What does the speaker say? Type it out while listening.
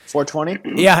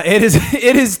420? Yeah, it is.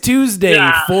 It is Tuesday,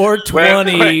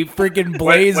 420. Freaking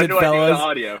blazing, when do fellas.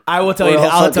 I do the audio? I will tell you. We're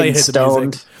all I'll tell you. fucking Hit the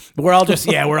music. stoned. We're all just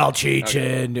we're all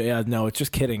cheeching. Yeah, no, it's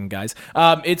just kidding, guys.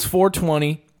 It's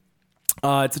 420.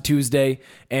 It's a Tuesday,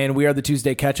 and we are the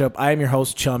Tuesday Catch-Up. I am your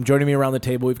host, Chum. Joining me around the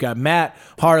table, we've got Matt,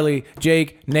 Harley,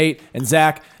 Jake, Nate, and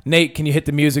Zach. Nate, can you hit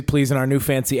the music, please, in our new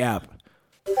fancy app?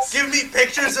 Give me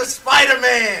pictures of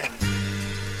Spider-Man!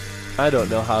 I don't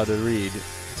know how to read.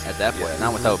 At that point,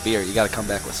 not without beer. You got to come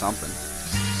back with something.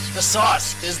 The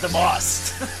sauce is the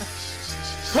boss.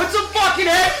 Put some fucking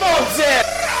headphones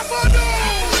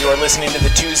in! You are listening to the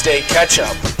Tuesday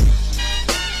Catch-Up.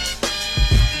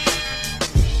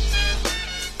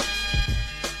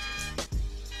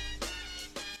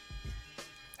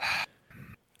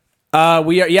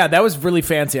 That was really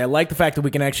fancy. I like the fact that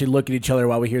we can actually look at each other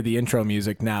while we hear the intro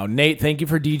music now. Nate, thank you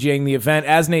for DJing the event.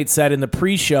 As Nate said in the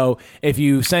pre-show, if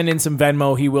you send in some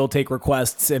Venmo, he will take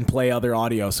requests and play other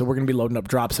audio. So we're going to be loading up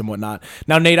drops and whatnot.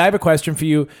 Now, Nate, I have a question for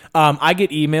you. I get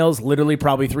emails literally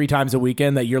probably 3 times a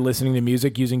weekend that you're listening to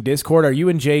music using Discord. Are you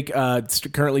and Jake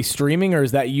currently streaming, or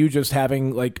is that you just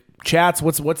having like chats?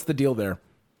 What's the deal there?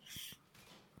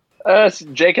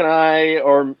 Jake and I,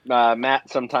 or Matt,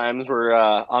 sometimes we're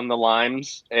on the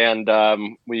limes, and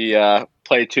we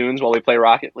play tunes while we play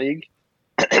Rocket League.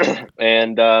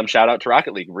 And shout out to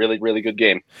Rocket League, really, really good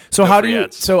game. So how do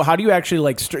you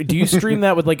actually do you stream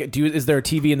that with is there a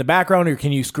TV in the background, or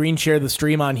can you screen share the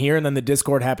stream on here and then the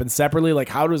Discord happens separately? Like,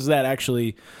 how does that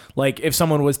actually, if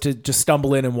someone was to just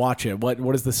stumble in and watch it, what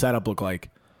does the setup look like?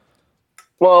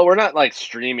 Well, we're not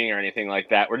streaming or anything like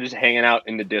that. We're just hanging out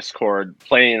in the Discord,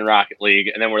 playing Rocket League,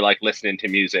 and then we're listening to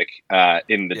music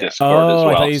in the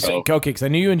Discord as well. Okay, because I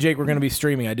knew you and Jake were going to be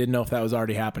streaming. I didn't know if that was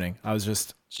already happening. I was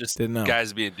just didn't know.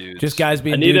 Guys being dudes. Just guys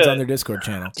being dudes on their Discord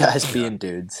channel. Guys being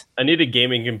dudes. I need a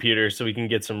gaming computer so we can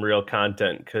get some real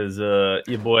content because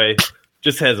your boy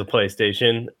just has a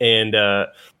PlayStation and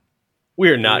we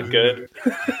are not good.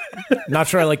 Not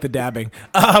sure I like the dabbing.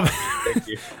 Thank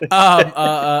you.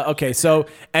 Okay, so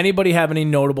anybody have any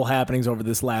notable happenings over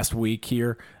this last week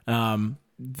here? Got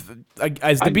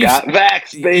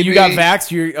vaxxed, baby. You got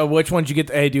vaxxed. Which one did you get?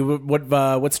 Hey, dude,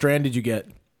 what strand did you get?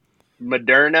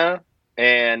 Moderna,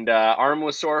 and arm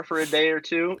was sore for a day or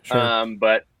two, Sure.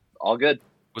 but all good.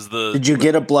 Did you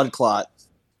get a blood clot?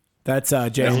 That's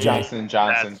J&J. Johnson.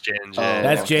 That's J&J.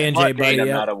 That's J&J, buddy. I'm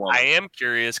Yeah. not a woman. I am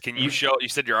curious. Can you show? You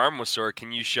said your arm was sore.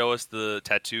 Can you show us the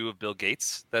tattoo of Bill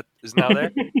Gates that is now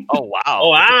there? Oh wow! Oh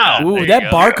wow! Ooh,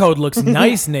 that barcode looks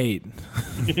nice, Nate.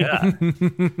 Yeah.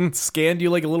 Scanned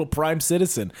you like a little prime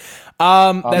citizen. You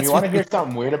want to hear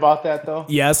something weird about that, though?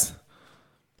 Yes.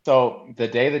 So the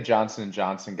day that Johnson &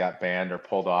 Johnson got banned or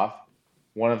pulled off,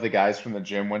 one of the guys from the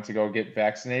gym went to go get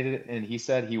vaccinated, and he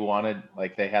said he wanted,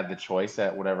 they had the choice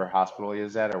at whatever hospital he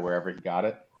is at or wherever he got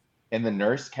it. And the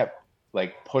nurse kept,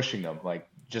 pushing him,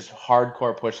 just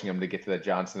hardcore pushing him to get to the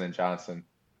Johnson & Johnson.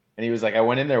 And he was like, I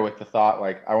went in there with the thought,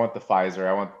 I want the Pfizer.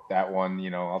 I want that one,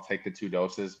 I'll take the 2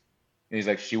 doses. And he's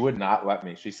like, she would not let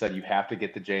me. She said, you have to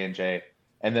get the J&J.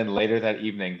 And then later that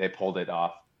evening, they pulled it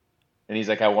off. And he's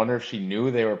like, I wonder if she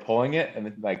knew they were pulling it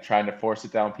and trying to force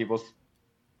it down people's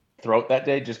throat that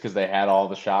day just because they had all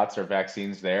the shots or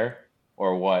vaccines there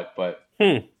or what. But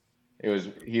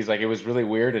he's like, it was really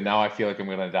weird. And now I feel like I'm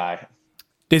going to die.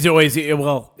 Does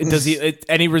he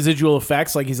any residual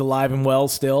effects? He's alive and well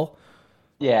still?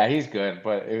 Yeah, he's good.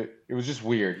 But it was just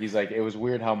weird. He's like, it was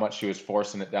weird how much she was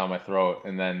forcing it down my throat.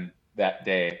 And then that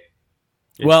day.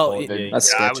 That's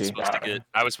sketchy.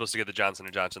 I was supposed to get the Johnson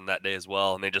 & Johnson that day as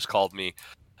well, and they just called me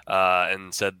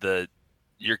and said that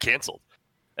you're canceled.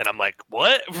 And I'm like,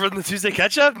 what? From the Tuesday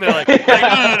Catch-Up? And they're like,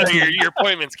 no, your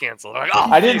appointment's canceled. I'm like, oh,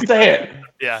 I didn't say it.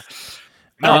 Yeah.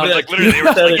 No, literally, they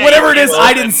were just whatever it is,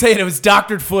 I didn't say it. It was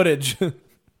doctored footage.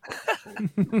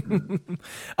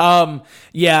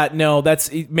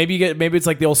 That's maybe it's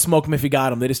like the old smoke 'em if you got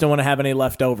them. They just don't want to have any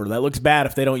left over. That looks bad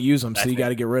if they don't use them, so you got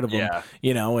to get rid of them.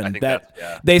 And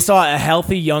they saw a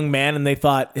healthy young man and they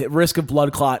thought risk of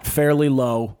blood clot fairly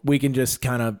low. We can just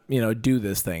kind of do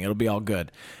this thing. It'll be all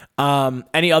good.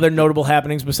 Any other notable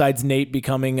happenings besides Nate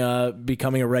becoming a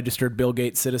registered Bill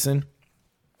Gates citizen?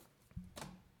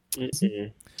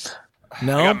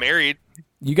 No, I got married.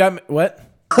 You got what?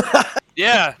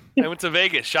 Yeah, I went to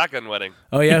Vegas, shotgun wedding.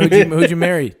 Oh yeah, who'd you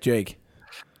marry, Jake?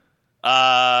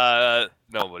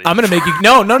 Nobody. I'm gonna make you.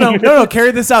 No.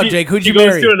 Carry this out, Jake. Who'd you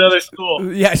marry? She goes to another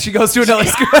school. Yeah, she goes to another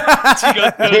school.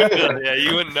 Yeah,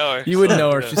 you wouldn't know her. You wouldn't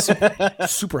know her. She's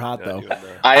super hot though.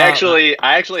 I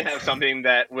actually have something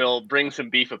that will bring some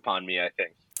beef upon me, I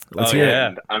think. Let's hear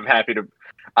it. I'm happy to.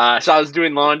 So I was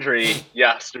doing laundry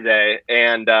yesterday,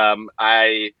 and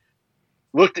I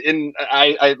looked in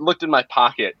my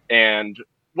pocket, and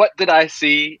what did I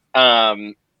see?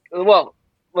 Well,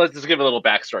 let's just give a little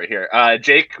backstory here.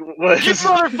 Jake was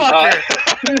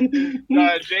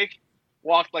Jake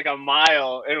walked like a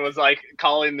mile and was like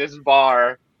calling this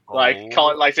bar, saying,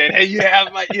 "Hey, you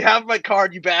have my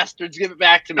card, you bastards! Give it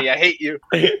back to me! I hate you!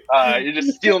 You're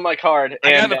just stealing my card."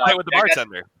 I got in a fight with the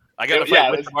bartender.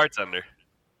 The bartender.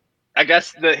 I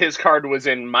guess his card was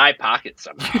in my pocket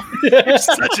somehow. You're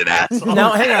such an asshole.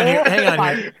 Now, hang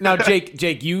on here. Now,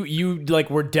 Jake, you like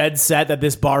were dead set that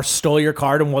this bar stole your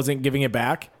card and wasn't giving it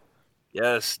back?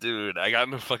 Yes, dude. I got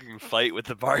in a fucking fight with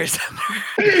the bartender.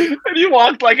 And you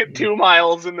walked like 2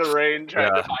 miles in the rain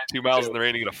trying to find 2 miles in the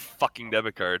rain to get a fucking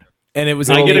debit card. And it was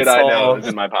I know it was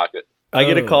in my pocket. I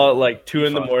get a call at like 2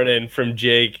 a.m. from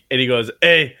Jake, and he goes,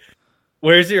 "Hey,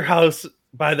 where's your house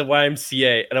by the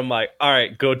YMCA?" And I'm like, "All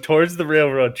right, go towards the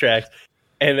railroad tracks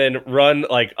and then run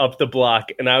like up the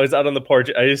block." And I was out on the porch.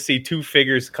 I just see 2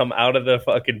 figures come out of the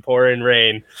fucking pouring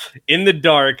rain in the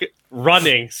dark,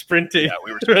 sprinting. Yeah,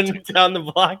 we were running down the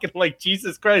block. And I'm like,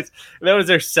 Jesus Christ. And that was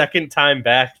their second time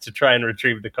back to try and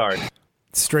retrieve the card.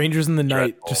 Strangers in the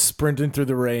night, just sprinting through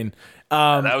the rain.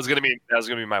 That was gonna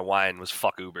be my wine. Was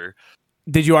fuck Uber.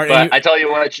 Did you already? But I tell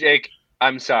you what, Jake.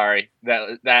 I'm sorry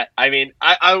I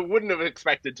wouldn't have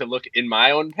expected to look in my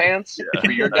own pants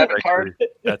for your debit card.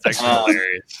 That's actually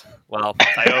hilarious. Well, all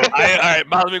right,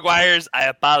 Molly McGuire's, I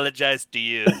apologize to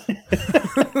you.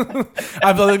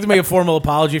 I'd like to make a formal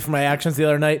apology for my actions the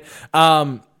other night.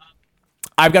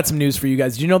 I've got some news for you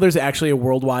guys. Do you know there's actually a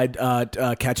worldwide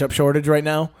ketchup shortage right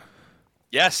now?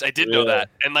 Yes, I did know that,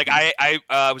 and like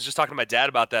I was just talking to my dad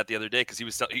about that the other day because he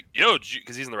was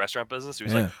because he's in the restaurant business. He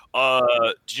was like,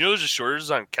 "Do you know there's a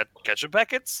shortage on ketchup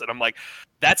packets?" And I'm like,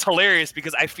 "That's hilarious,"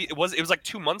 because I feel it was like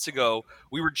 2 months ago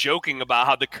we were joking about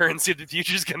how the currency of the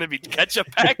future is going to be ketchup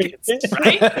packets,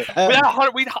 right?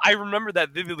 I remember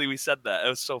that vividly. We said that. It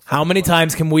was so funny. How many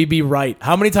times can we be right?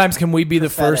 How many times can we be the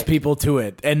first people to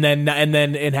it and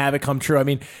have it come true? I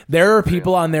mean, there are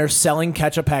people on there selling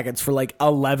ketchup packets for like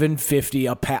 $11.50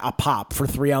 a pop for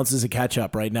 3 ounces of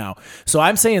ketchup right now. So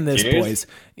I'm saying this, boys,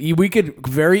 we could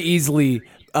very easily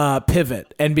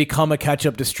pivot and become a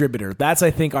ketchup distributor. That's,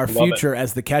 I think, our future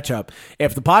as the ketchup.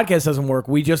 If the podcast doesn't work,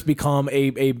 we just become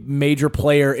a major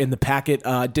player in the packet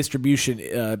distribution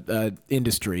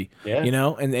industry. Yeah. You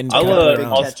know, and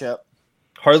I'll ketchup.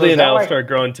 Harley and I'll start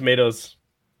growing tomatoes.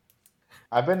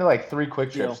 I've been to like 3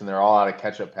 Quick Trips and they're all out of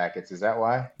ketchup packets. Is that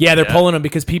why? Yeah, they're pulling them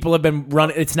because people have been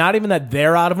running. It's not even that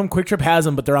they're out of them. Quick Trip has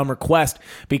them, but they're on request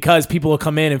because people will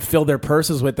come in and fill their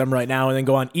purses with them right now and then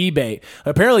go on eBay.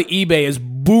 Apparently, eBay is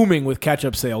booming with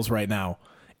ketchup sales right now.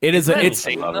 It's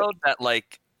insane though that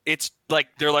like it's like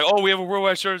they're like, "Oh, we have a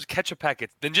worldwide shortage of ketchup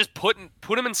packets." Then just put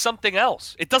them in something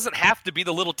else. It doesn't have to be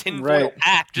the little tin foil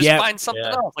pack. Just find something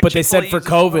else. Like but they said for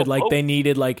COVID, like they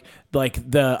needed like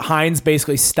the Heinz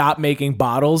basically stopped making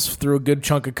bottles through a good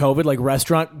chunk of COVID, like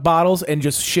restaurant bottles, and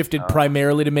just shifted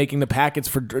primarily to making the packets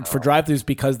for drive-thrus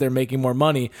because they're making more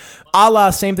money. A la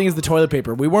same thing as the toilet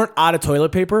paper. We weren't out of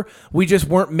toilet paper. We just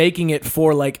weren't making it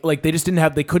for like they just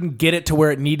they couldn't get it to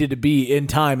where it needed to be in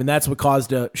time, and that's what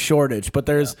caused a shortage. But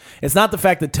it's not the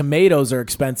fact that tomatoes are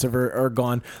expensive or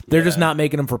gone. They're just not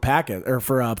making them for packet or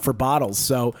for bottles.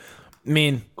 So, I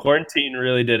mean, quarantine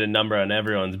really did a number on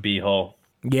everyone's beehole.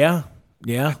 Yeah.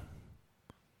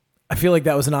 I feel like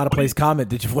that was an out of place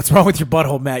comment. What's wrong with your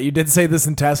butthole, Matt? You did say this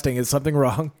in testing. Is something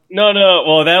wrong? No.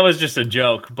 Well, that was just a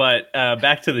joke. But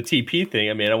back to the TP thing.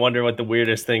 I mean, I wonder what the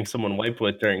weirdest thing someone wiped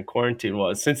with during quarantine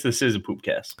was, since this is a poop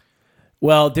cast.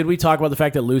 Well, did we talk about the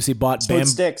fact that Lucy bought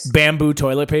bamboo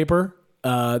toilet paper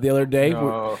the other day?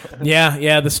 No.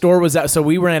 Yeah. The store was out. So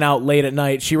we ran out late at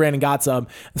night. She ran and got some.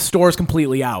 The store's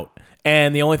completely out.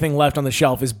 And the only thing left on the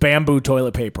shelf is bamboo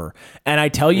toilet paper. And I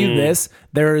tell you this,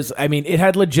 it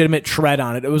had legitimate tread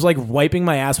on it. It was like wiping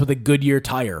my ass with a Goodyear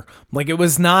tire. Like it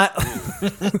was not,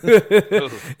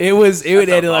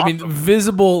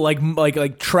 visible,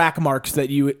 like track marks that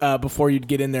you, before you'd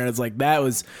get in there. It's like,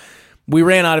 we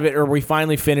ran out of it, or we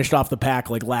finally finished off the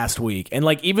pack like last week. And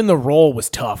like even the roll was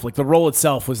tough. Like the roll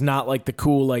itself was not like the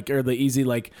cool, or the easy,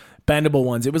 bendable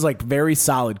ones. It was like very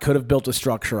solid. Could have built a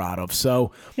structure out of.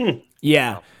 So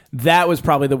yeah, that was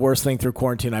probably the worst thing through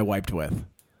quarantine I wiped with.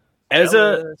 We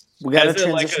got to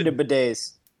transition to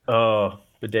bidets. Oh,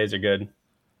 bidets are good,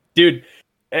 dude.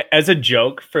 As a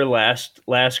joke for last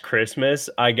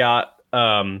Christmas, I got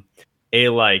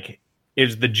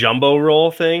it's the jumbo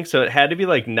roll thing. So it had to be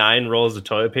like 9 rolls of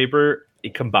toilet paper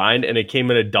combined, and it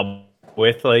came in a double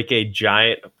with like a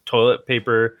giant toilet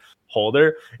paper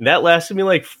holder, and that lasted me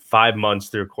like 5 months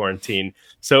through quarantine.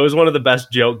 So it was one of the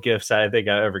best joke gifts I think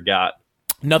I ever got.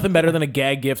 Nothing better than a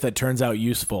gag gift that turns out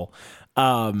useful.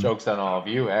 Jokes on all of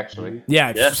you, actually.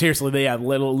 Yeah. Seriously,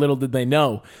 little did they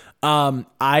know.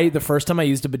 The first time I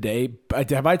used a bidet,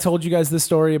 have I told you guys this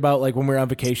story about like when we were on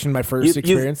vacation, my first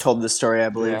experience? You've told this story, I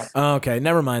believe. Yeah. Oh, okay,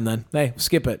 never mind then. Hey,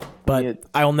 skip it. But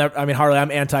I'll never. I mean, Harley,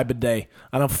 I'm anti-bidet.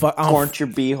 I don't Scorch your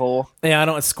beehole. Yeah, I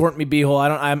don't squirt me beehole.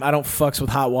 I don't fucks with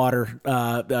hot water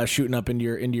shooting up into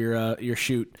your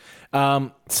chute.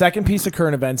 Second piece of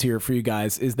current events here for you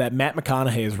guys is that Matt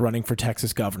McConaughey is running for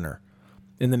Texas governor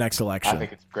in the next election. I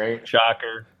think it's great.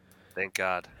 Shocker. Thank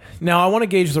God. Now I want to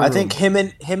gauge the room. I think him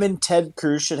and Ted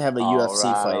Cruz should have a UFC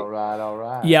fight. All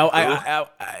right. Yeah,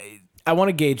 I want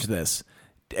to gauge this.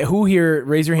 Who here?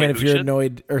 Raise your hand if you're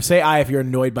annoyed, or say "I" if you're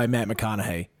annoyed by Matt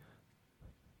McConaughey.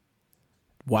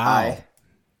 Wow, Aye.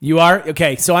 You are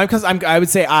okay. So I would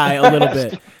say "I" a little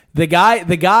bit. The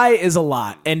guy is a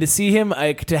lot, and to see him,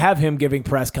 to have him giving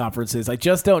press conferences, I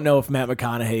just don't know if Matt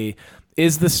McConaughey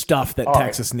is the stuff that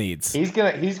Texas needs. He's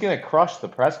gonna crush the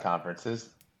press conferences.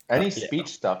 Any speech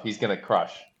stuff, he's gonna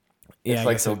crush. Yeah, it's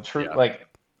like the truth. Yeah. Like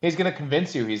he's gonna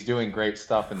convince you he's doing great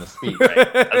stuff in the speech. Right.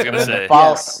 I was gonna say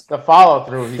the follow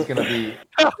through, he's gonna be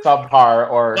subpar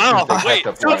or. Wow, wait,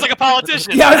 sounds like a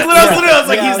politician. Yeah, I was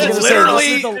like, he's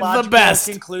literally the best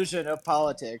conclusion of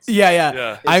politics.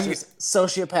 Yeah. I'm just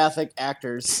sociopathic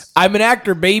actors. I'm an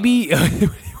actor, baby.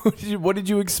 What did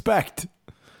you expect?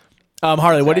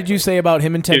 Harley, what did you say about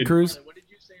him and Ted Cruz?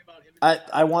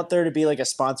 I want there to be like a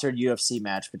sponsored UFC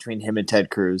match between him and Ted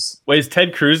Cruz. Wait, is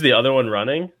Ted Cruz the other one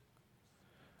running?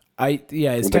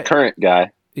 He's the current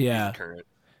guy. Yeah.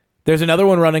 There's another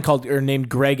one running named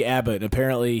Greg Abbott.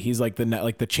 Apparently, he's like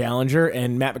the challenger,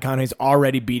 and Matt McConaughey's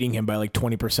already beating him by like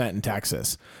 20% in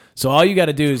Texas. So all you got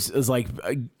to do is like,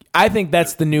 I think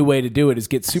that's the new way to do it: is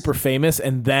get super famous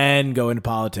and then go into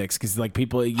politics because like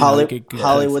people,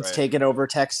 Hollywood's taking over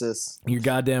Texas. You're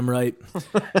goddamn right.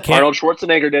 Arnold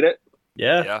Schwarzenegger did it.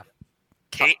 Yeah.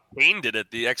 Kane did it.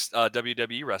 The ex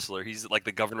WWE wrestler. He's like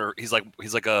the governor. He's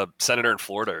like a senator in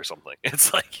Florida or something.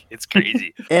 It's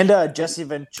crazy. And Jesse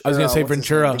Ventura. I was gonna say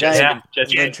Ventura.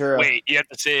 Jesse Ventura. Wait, you have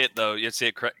to say it though. You have to say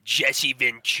it correct. Jesse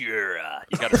Ventura.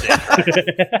 You got to say it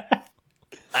correct.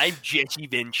 I'm Jesse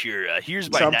Ventura.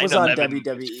 Here's my Trump was on 9/11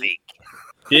 WWE. fake.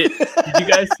 Did you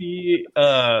guys see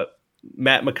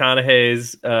Matt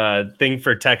McConaughey's thing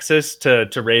for Texas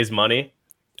to raise money?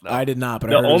 No. I did not,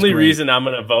 but the only reason I'm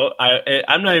going to vote,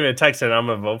 I'm not even a Texan, I'm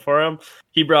going to vote for him.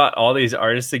 He brought all these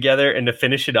artists together, and to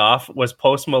finish it off was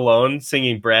Post Malone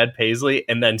singing Brad Paisley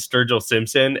and then Sturgill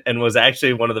Simpson, and was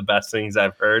actually one of the best things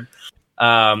I've heard.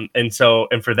 And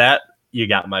for that, you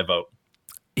got my vote.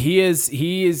 He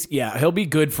is, yeah, he'll be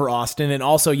good for Austin. And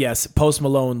also, yes, Post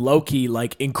Malone, low-key,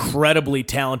 like incredibly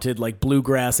talented, like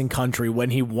bluegrass and country when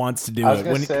he wants to do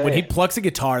it. When he plucks a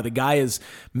guitar, the guy is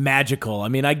magical. I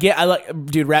mean,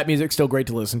 dude, rap music's still great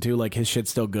to listen to. Like his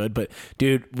shit's still good, but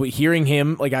dude, hearing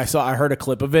him, like I heard a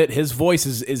clip of it. His voice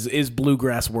is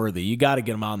bluegrass worthy. You got to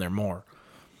get him on there more.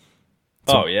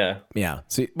 So, yeah.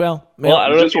 See, I don't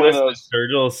know if you listened to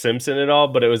Sturgill Simpson at all,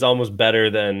 but it was almost better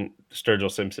than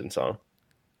Sturgill Simpson song.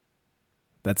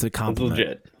 That's a compliment.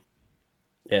 It's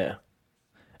legit.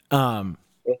 Yeah.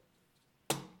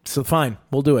 So fine,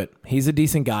 we'll do it. He's a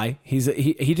decent guy. He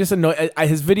just annoy.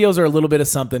 His videos are a little bit of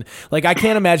something. Like I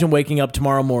can't imagine waking up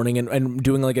tomorrow morning and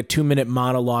doing like a 2-minute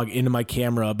monologue into my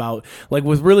camera about like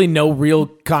with really no real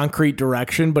concrete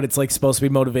direction, but it's like supposed to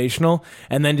be motivational,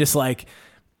 and then just like.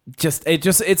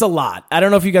 It's a lot. I don't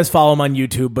know if you guys follow him on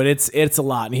YouTube, but it's a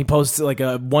lot. And he posts like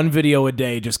one video a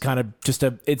day,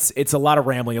 it's a lot of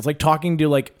rambling. It's like talking to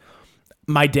like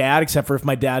my dad, except for if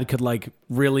my dad could like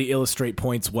really illustrate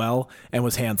points well and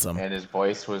was handsome. And his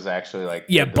voice was actually like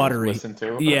buttery. Listen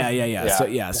to.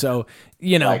 Yeah. So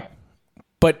you know,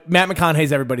 but Matt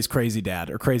McConaughey's everybody's crazy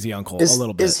dad or crazy uncle a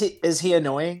little bit. Is he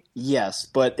annoying? Yes,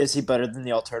 but is he better than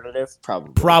the alternative?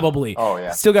 Probably. Oh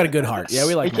yeah. Still got a good heart. Yeah,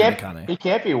 we like Matt McConaughey. He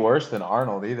can't be worse than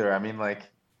Arnold either. I mean, like,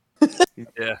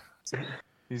 yeah,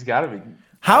 he's got to be.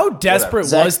 How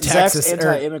desperate was Texas Zach's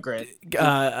anti-immigrant.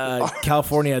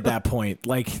 California at that point?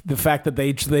 Like the fact that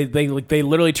they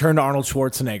literally turned to Arnold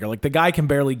Schwarzenegger. Like the guy can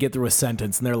barely get through a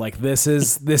sentence, and they're like, "This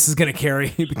is going to carry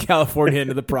the California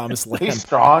into the promised land." He's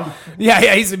strong. Yeah,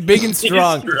 he's big and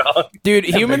strong, dude.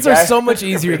 Humans are so much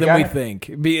easier than we think.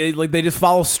 Like they just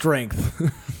follow strength.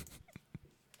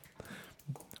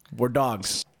 We're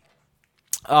dogs.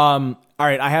 All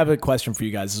right, I have a question for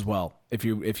you guys as well. If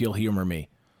you'll humor me.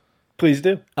 Please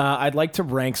do. I'd like to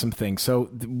rank some things. So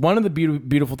one of the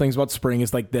beautiful things about spring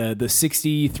is like the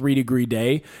 63-degree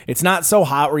day. It's not so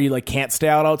hot where you like can't stay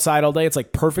outside all day. It's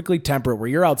like perfectly temperate where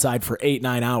you're outside for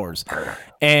 8-9 hours.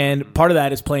 And part of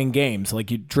that is playing games,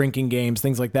 like you drinking games,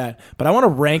 things like that. But I want to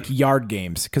rank yard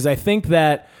games because I think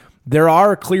that there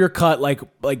are clear cut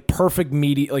like perfect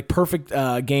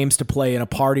games to play in a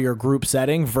party or group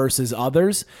setting versus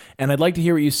others, and I'd like to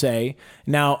hear what you say.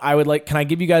 Now, can I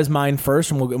give you guys mine first,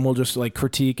 and we'll just like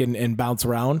critique and bounce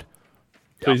around.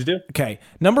 Please do. Okay,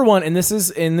 number one, and this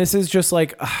is just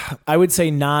like I would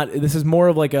say this is more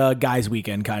of like a guys'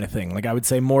 weekend kind of thing. Like I would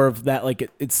say more of that. Like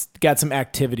it's got some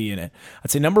activity in it.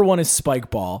 I'd say number one is spike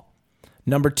ball.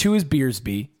 Number two is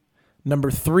Beersby.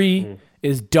 Number three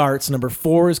is darts. Number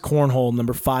 4 is cornhole.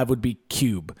 Number 5 would be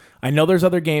cube. I know there's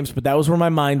other games, but that was where my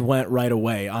mind went right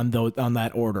away on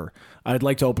that order. I'd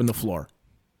like to open the floor.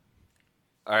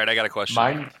 All right, I got a question.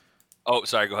 Mine. Oh,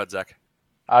 sorry. Go ahead, Zach.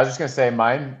 I was just gonna say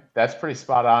mine. That's pretty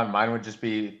spot on. Mine would just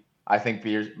be. I think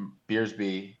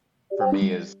Beersby for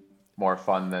me is more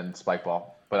fun than spike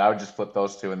ball. But I would just flip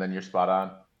those two, and then you're spot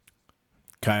on.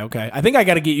 Okay. I think I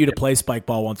got to get you to play spike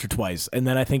ball once or twice, and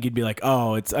then I think you'd be like,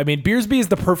 oh, Beersby is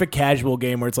the perfect casual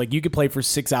game where it's like you could play for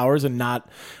 6 hours and not.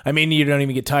 I mean, you don't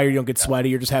even get tired, you don't get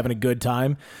sweaty, you're just having a good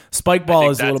time. Spike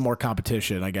ball is a little more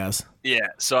competition, I guess. Yeah.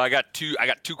 So I got two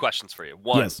questions for you.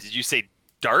 One, yes. Did you say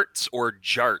darts or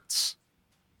jarts?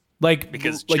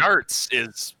 Because like, jarts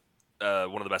is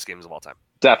one of the best games of all time.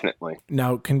 Definitely.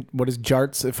 Now, what is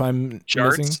jarts? If I'm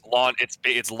missing? Lawn,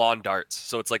 it's lawn darts.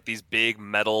 So it's like these big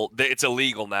metal. It's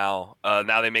illegal now.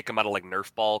 Now they make them out of like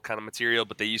Nerf ball kind of material,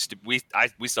 but they used to. We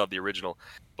still have the original,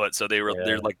 but so they're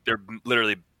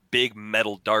literally big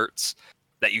metal darts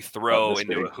that you throw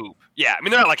into a hoop. Yeah, I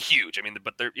mean they're not like huge. I mean,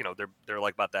 but they're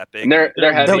like about that big. And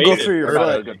they're heavy. They'll go through your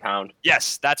about foot. a good pound.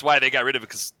 Yes, that's why they got rid of it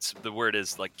because the word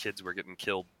is like kids were getting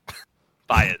killed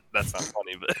by it. That's not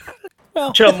funny, but.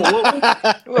 Well, Chum,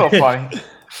 A little funny.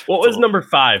 what was number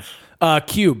 5?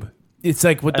 Cube. It's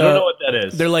like I don't know what that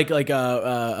is. They're like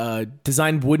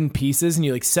designed wooden pieces, and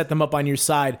you like set them up on your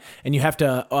side, and you have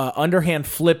to underhand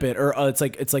flip it, or it's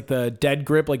like the dead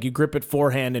grip, like you grip it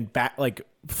forehand and back, like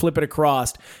flip it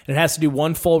across, and it has to do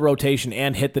one full rotation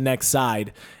and hit the next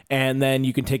side, and then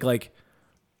you can take like.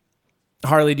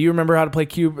 Harley, do you remember how to play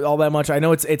cube all that much? I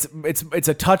know it's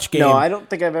a touch game. No, I don't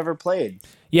think I've ever played.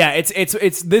 Yeah,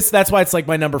 it's this. That's why it's like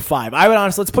my number 5. I would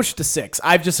honestly let's push it to 6.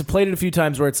 I've just played it a few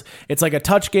times where it's like a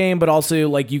touch game, but also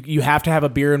like you have to have a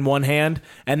beer in one hand,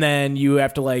 and then you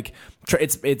have to like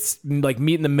it's like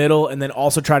meet in the middle, and then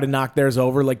also try to knock theirs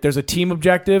over. Like there's a team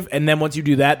objective, and then once you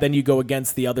do that, then you go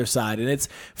against the other side, and it's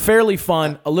fairly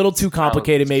fun. A little too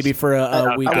complicated maybe for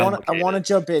a weekend. I want to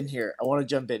jump in here.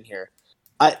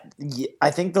 I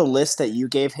think the list that you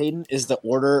gave, Hayden, is the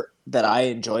order that I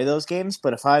enjoy those games.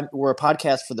 But if we're a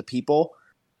podcast for the people,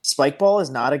 spike ball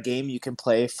is not a game you can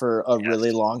play for a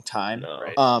really long time. No.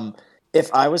 Right.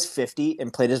 If I was 50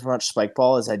 and played as much spike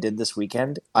ball as I did this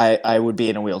weekend, I would be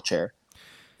in a wheelchair.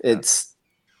 It's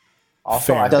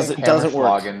Also, fair. I Doesn't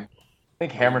work. I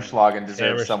think Hammerschlagen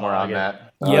deserves somewhere on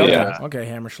that. Yeah. Okay,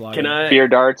 Hammerschlagen. Can I? Beer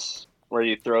darts, where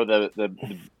you throw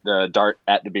the dart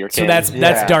at the beer can. So that's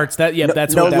darts. That's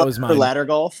what that was mine. Ladder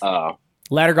golf. Oh.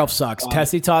 Ladder golf sucks.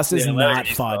 Tessie toss is not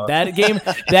ladder fun. golf. That game,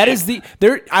 that is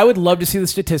there. I would love to see the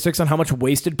statistics on how much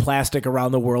wasted plastic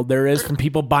around the world there is from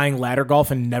people buying ladder golf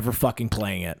and never fucking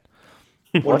playing it.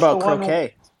 What about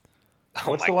croquet?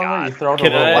 What's Oh the my one where God. you throw the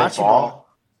Can little I- white ball?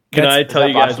 Can I tell that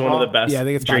you guys bocce one of the ball? best Yeah, I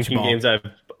think it's drinking bocce games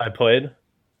I played?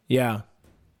 Yeah.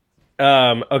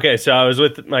 Okay, so I was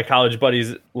with my college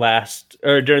buddies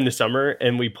during the summer,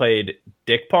 and we played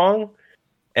dick pong.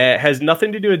 It has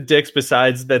nothing to do with dicks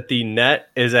besides that the net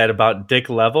is at about dick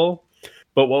level.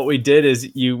 But what we did is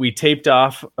we taped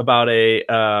off about a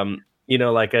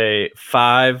like a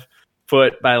 5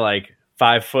 foot by like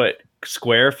 5 foot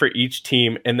square for each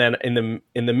team, and then in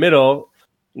the middle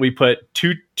we put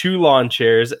two lawn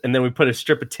chairs, and then we put a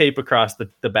strip of tape across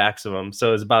the backs of them,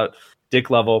 so it's about dick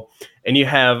level. And you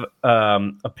have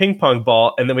a ping pong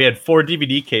ball, and then we had 4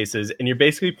 DVD cases, and you're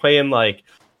basically playing like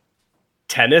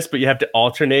tennis, but you have to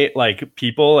alternate like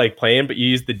people like playing, but you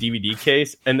use the DVD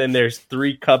case, and then there's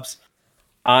 3 cups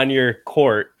on your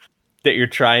court that you're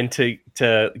trying to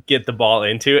get the ball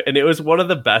into. And it was one of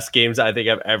the best games I think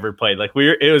I've ever played. Like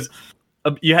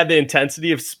you had the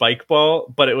intensity of spike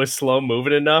ball, but it was slow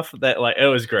moving enough that like it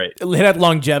was great. It had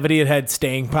longevity. It had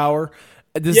staying power.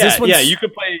 You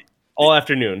could play all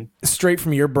afternoon straight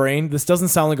from your brain. This doesn't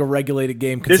sound like a regulated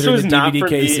game. This was the not DVD for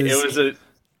cases. me.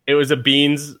 It was a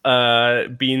Beans.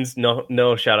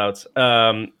 No shout outs.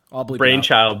 I'll bleep it out.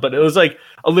 brainchild, but it was like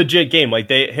a legit game. Like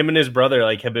him and his brother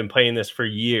like have been playing this for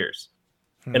years.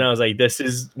 And I was like, this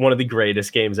is one of the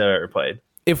greatest games I've ever played.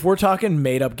 If we're talking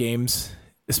made up games,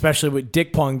 especially with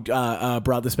Dick Pong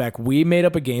brought this back, we made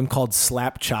up a game called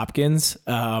Slap Chopkins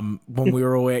when we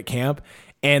were away at camp.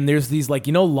 And there's these like,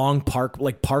 long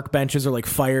park benches or like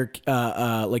fire,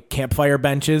 like campfire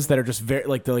benches that are just very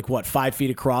like, they're like 5 feet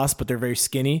across, but they're very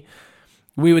skinny.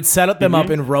 We would set them up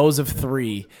in rows of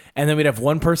 3, and then we'd have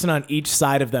one person on each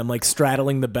side of them, like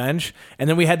straddling the bench. And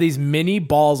then we had these mini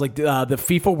balls, like the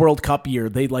FIFA World Cup year.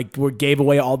 They gave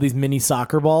away all these mini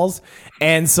soccer balls,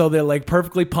 and so they're like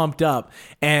perfectly pumped up.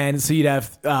 And so you'd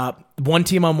have one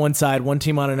team on one side, one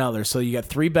team on another. So you got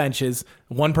 3 benches,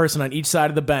 one person on each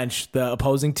side of the bench, the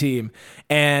opposing team,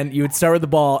 and you would start with the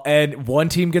ball, and one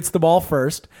team gets the ball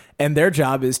first, and their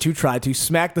job is to try to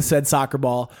smack the said soccer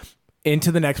ball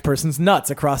into the next person's nuts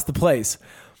across the place.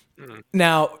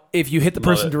 Now, if you hit the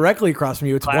person directly across from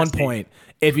you, it's 1 point.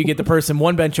 If you get the person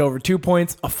one bench over, 2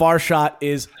 points. A far shot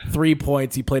is 3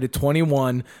 points. He played a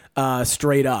 21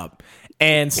 straight up.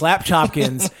 And Slap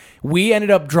Chopkins, we ended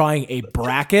up drawing a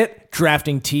bracket,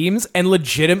 drafting teams, and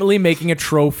legitimately making a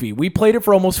trophy. We played it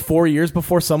for almost 4 years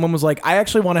before someone was like, I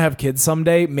actually want to have kids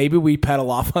someday. Maybe we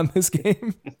pedal off on this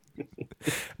game.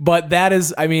 But that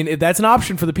is, that's an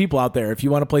option for the people out there. If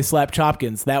you want to play Slap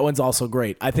Chopkins, that one's also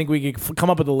great. I think we could come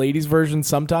up with a ladies version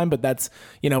sometime, but that's,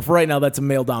 for right now, that's a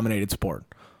male dominated sport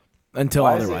until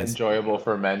Why otherwise. Is it enjoyable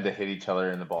for men to hit each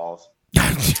other in the balls?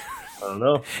 I don't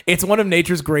know. It's one of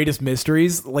nature's greatest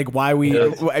mysteries. Like why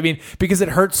because it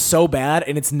hurts so bad,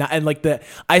 and it's not, and like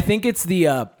I think it's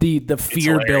the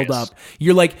fear buildup.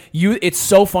 You're like, it's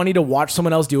so funny to watch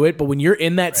someone else do it, but when you're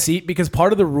in that seat, because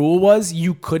part of the rule was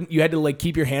you had to like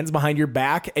keep your hands behind your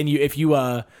back, and if you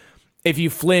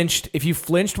flinched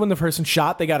when the person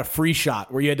shot, they got a free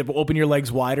shot where you had to open your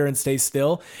legs wider and stay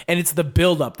still. And it's the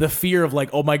buildup, the fear of like,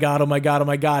 oh my God, and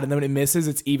then when it misses,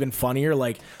 it's even funnier.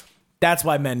 Like, that's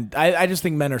why men. I just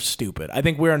think men are stupid. I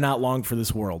think we are not long for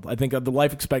this world. I think the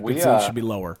life expectancy should be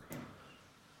lower.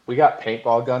 We got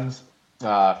paintball guns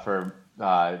for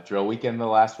drill weekend, the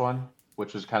last one,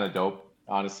 which was kind of dope,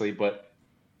 honestly. But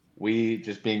we,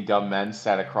 just being dumb men,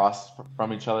 sat across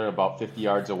from each other about 50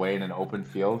 yards away in an open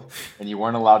field, and you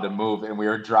weren't allowed to move. And we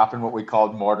were dropping what we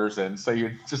called mortars in. So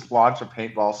you just launch a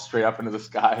paintball straight up into the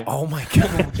sky. Oh my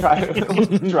God! Try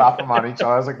to drop them on each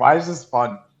other. I was like, why is this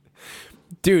fun?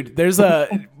 Dude, there's a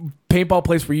paintball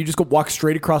place where you just go walk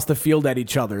straight across the field at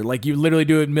each other. Like you literally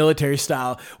do it military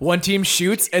style. One team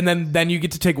shoots, and then you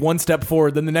get to take one step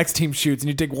forward. Then the next team shoots, and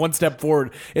you take one step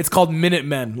forward. It's called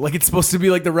Minutemen. Like it's supposed to be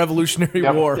like the Revolutionary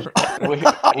War.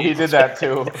 He did that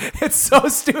too. It's so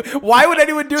stupid. Why would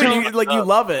anyone do it? You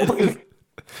love it.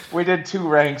 We did 2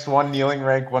 ranks, one kneeling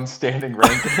rank, one standing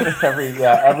rank.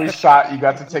 Every shot you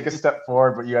got to take a step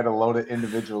forward, but you had to load it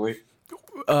individually.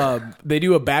 They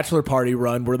do a bachelor party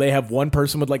run where they have one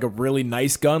person with like a really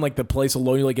nice gun, like the place will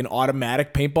loan you like an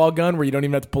automatic paintball gun where you don't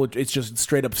even have to pull it. It's just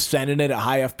straight up sending it at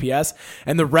high FPS.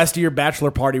 And the rest of your bachelor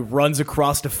party runs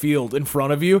across the field in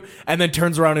front of you and then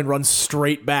turns around and runs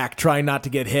straight back, trying not to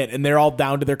get hit. And they're all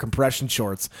down to their compression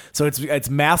shorts. So it's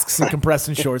masks and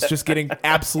compression shorts, just getting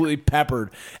absolutely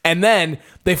peppered. And then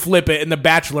they flip it and the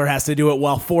bachelor has to do it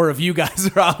while 4 of you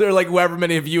guys are out there, like however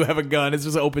many of you have a gun. It's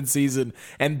just open season.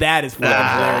 And that is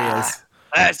fucking hilarious.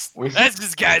 That's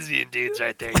just guys being dudes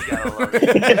right there. You gotta love it.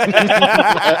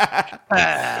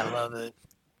 I love it.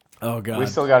 Oh God, we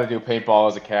still got to do paintball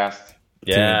as a cast.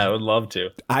 Yeah, I would love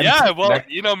to.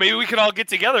 Maybe we could all get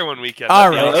together one weekend. All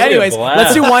right. Anyways,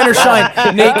 let's do wine or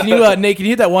shine. Nate, can you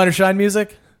hit that wine or shine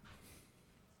music?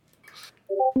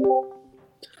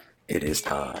 It is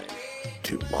time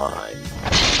to wine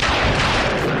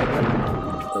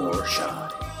or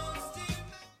shine.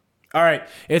 All right.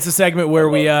 It's a segment where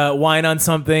we whine on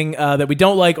something that we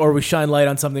don't like, or we shine light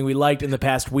on something we liked in the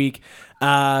past week.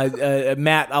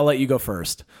 Matt, I'll let you go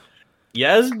first.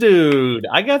 Yes, dude.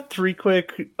 I got 3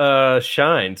 quick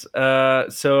shines.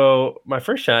 So my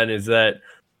first shine is that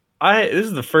this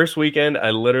is the first weekend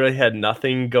I literally had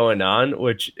nothing going on,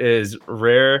 which is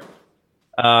rare.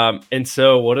 And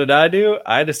so what did I do?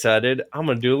 I decided I'm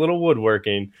going to do a little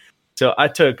woodworking. So I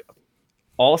took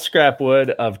all scrap wood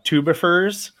of 2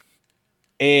 buffers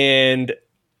and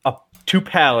 2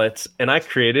 pallets, and I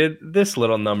created this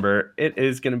little number. It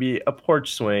is going to be a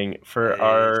porch swing for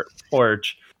our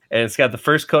porch, and it's got the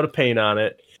first coat of paint on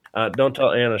it. Don't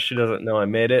tell Anna, she doesn't know I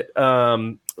made it.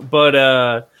 So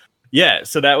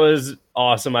that was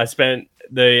awesome. I spent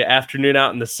the afternoon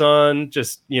out in the sun,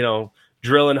 just,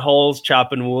 drilling holes,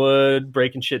 chopping wood,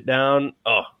 breaking shit down.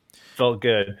 Oh, felt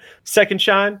good. Second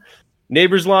shine,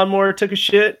 neighbor's lawnmower took a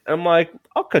shit. I'm like,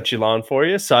 I'll cut your lawn for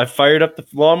you. So I fired up the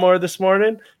lawnmower this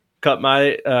morning, cut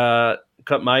my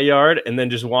yard, and then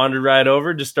just wandered right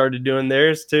over. Just started doing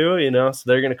theirs too, So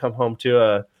they're gonna come home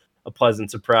to a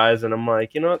pleasant surprise, and I'm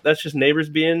like, you know what? That's just neighbors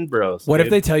being bros. What dude.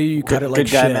 if they tell you cut it like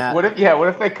Good guy, shit? Matt. What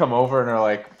if they come over and are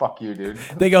like, "Fuck you, dude"?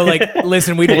 They go like,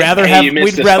 "Listen, we'd rather you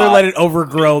missed the spot. let it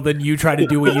overgrow than you try to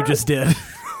do what you just did."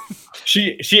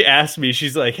 She asked me,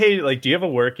 she's like, hey, like, do you have a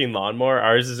working lawnmower?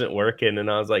 Ours isn't working. And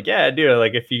I was like, yeah, I do.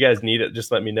 Like, if you guys need it,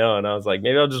 just let me know. And I was like,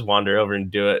 maybe I'll just wander over and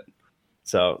do it.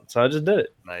 So I just did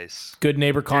it. Nice. Good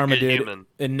neighbor karma, good dude. human.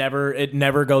 It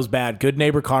never goes bad. Good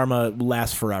neighbor karma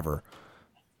lasts forever.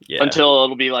 Yeah. Until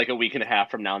it'll be like a week and a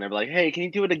half from now, and they're like, "Hey, can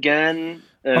you do it again?"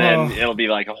 And then it'll be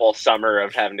like a whole summer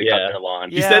of having to cut their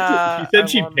lawn. She said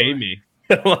she'd pay me.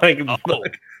 Like,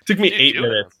 look, took me 8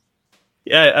 minutes.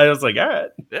 Yeah, I was like, all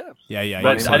right. Yeah.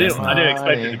 But I didn't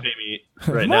expect her to pay me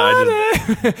right now. All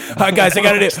right, guys, I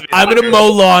got to do. I'm gonna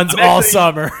mow lawns all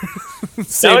summer.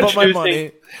 Save up my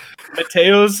money.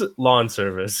 Mateo's lawn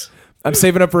service. I'm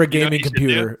saving up for a gaming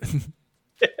computer.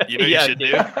 You know what you should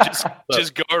do?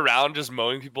 Just go around just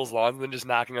mowing people's lawns and then just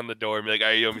knocking on the door and be like, "All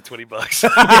right, you owe me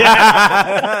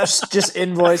 $20." Just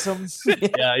invoice them.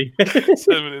 Yeah.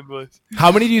 Send an invoice.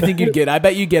 How many do you think you'd get? I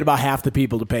bet you'd get about half the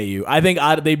people to pay you. I think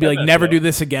they'd be like, never do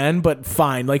this again, but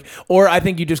fine. Like, or I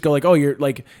think you just go like, oh, you're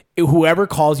like, whoever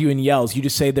calls you and yells, you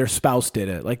just say their spouse did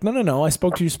it. Like, no, I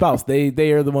spoke to your spouse.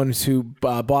 They are the ones who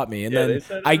bought me. And then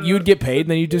you'd get paid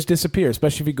and then you just disappear,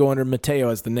 especially if you go under Mateo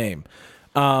as the name.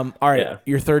 All right,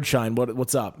 your third shine.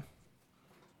 What's up?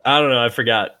 I don't know. I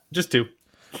forgot. Just 2.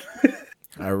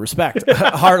 Respect.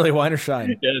 Harley, wine or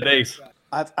shine? Yeah, thanks.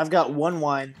 I've got one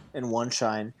wine and one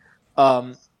shine.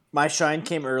 My shine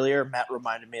came earlier. Matt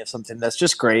reminded me of something that's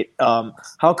just great.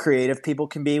 How creative people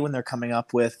can be when they're coming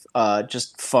up with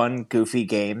just fun, goofy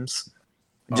games.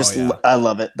 I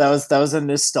love it. That was a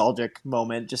nostalgic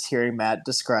moment. Just hearing Matt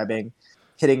describing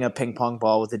hitting a ping pong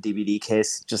ball with a DVD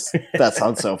case. Just that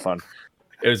sounds so fun.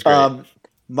 It was great.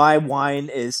 My wine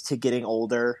is to getting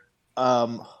older.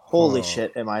 Holy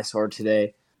shit, am I sore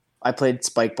today? I played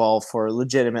spike ball for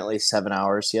legitimately 7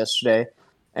 hours yesterday,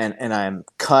 and I'm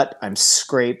cut. I'm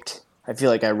scraped. I feel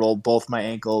like I rolled both my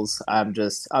ankles. I'm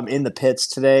in the pits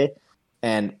today,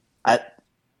 and I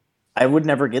would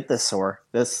never get this sore.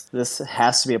 This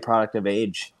has to be a product of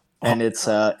age, and it's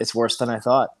worse than I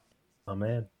thought. Oh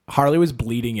man. Harley was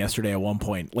bleeding yesterday at one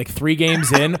point. Like 3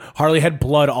 games in, Harley had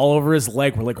blood all over his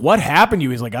leg. We're like, what happened to you?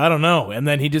 He's like, I don't know. And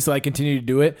then he just like continued to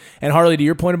do it. And Harley, to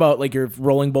your point about like you're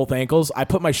rolling both ankles, I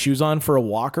put my shoes on for a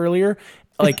walk earlier,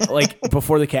 like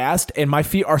before the cast, and my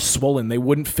feet are swollen. They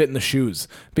wouldn't fit in the shoes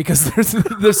because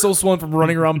they're so swollen from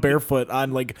running around barefoot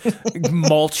on like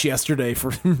mulch yesterday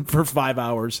for 5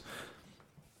 hours.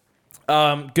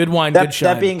 Good wine, good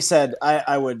shine. That being said,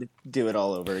 I would do it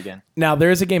all over again. Now,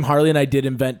 there is a game Harley and I did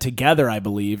invent together, I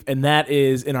believe, and that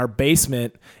is in our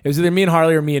basement. It was either me and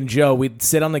Harley or me and Joe. We'd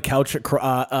sit on the couch,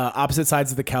 opposite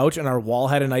sides of the couch, and our wall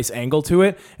had a nice angle to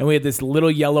it, and we had this little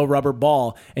yellow rubber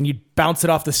ball, and you'd bounce it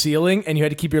off the ceiling, and you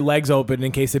had to keep your legs open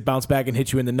in case it bounced back and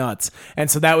hit you in the nuts. And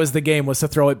so that was the game, was to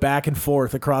throw it back and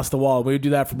forth across the wall. We would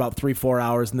do that for about 3-4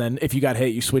 hours, and then if you got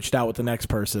hit, you switched out with the next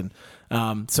person.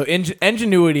 So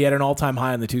ingenuity at an all-time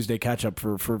high on the Tuesday catch-up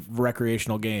for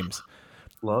recreational games.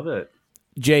 Love it.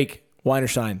 Jake, wine or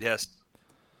shine? Yes.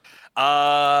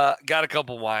 Got a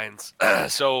couple wines.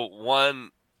 So one,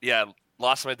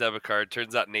 lost my debit card.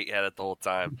 Turns out Nate had it the whole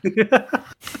time.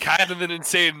 Kind of an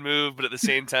insane move, but at the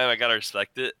same time, I gotta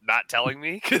respect it. Not telling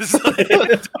me because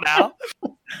now.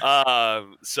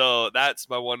 So that's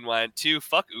my one wine. 2,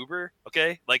 fuck Uber.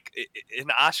 Okay, like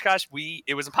in Oshkosh,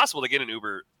 it was impossible to get an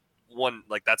Uber. One,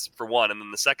 like that's for one, and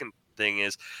then the second thing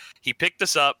is he picked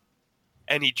us up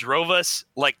and he drove us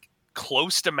like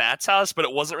close to Matt's house, but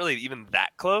it wasn't really even that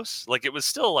close. Like it was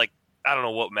still like, I don't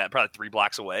know what, Matt, probably 3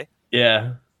 blocks away.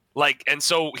 Yeah. Like, and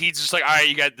so he's just like, all right,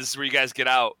 you guys, this is where you guys get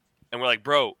out. And we're like,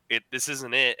 bro, this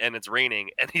isn't it, and it's raining.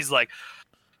 And he's like,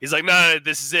 no,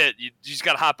 this is it. You just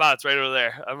gotta hop out. It's right over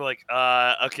there. I'm like,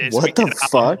 okay. So what the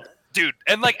fuck, dude?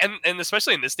 And like, and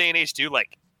especially in this day and age too,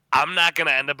 like, I'm not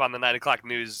gonna end up on the 9 o'clock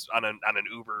news on an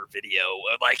Uber video,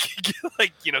 like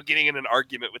getting in an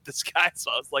argument with this guy. So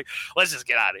I was like, let's just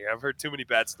get out of here. I've heard too many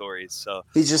bad stories. So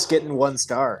he's just getting 1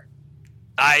 star.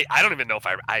 I don't even know if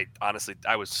I honestly,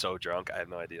 I was so drunk, I have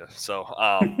no idea. So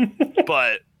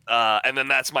but and then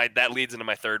that leads into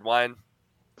my third wine.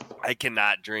 I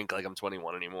cannot drink like I'm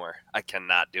 21 anymore. I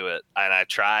cannot do it, and I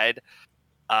tried.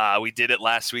 We did it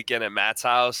last weekend at Matt's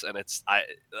house, and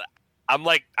I'm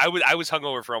like, I was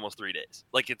hungover for almost 3 days.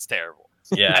 Like, it's terrible.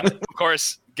 Yeah. And of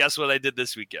course, guess what I did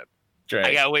this weekend? right.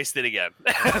 I got wasted again.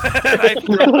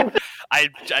 I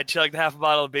chugged half a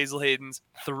bottle of Basil Hayden's,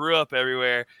 threw up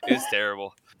everywhere. It was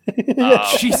terrible.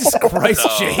 Jesus Christ,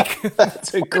 Jake.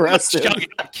 That's aggressive. Chug it.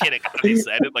 I'm kidding.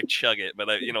 Obviously, I didn't like chug it, but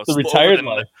The retired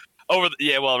life.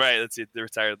 Yeah, well, right. That's it. The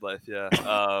retired life. Yeah.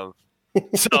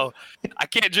 So I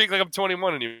can't drink like I'm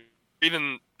 21 anymore.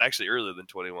 Even actually earlier than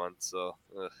 21. So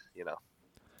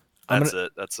that's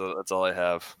it. That's all I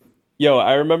have. Yo,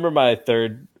 I remember my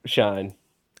third shine.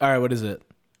 All right, what is it?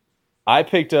 I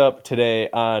picked up today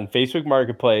on Facebook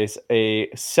Marketplace a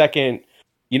second.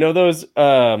 You know those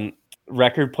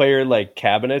record player like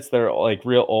cabinets? They're like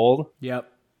real old.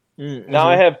 Yep. Mm-hmm. Now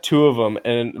I have 2 of them,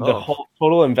 and the whole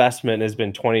total investment has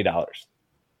been $20.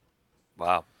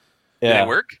 Wow. Yeah. Did it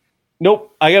work?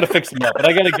 Nope. I got to fix them up, but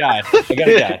I got a guy.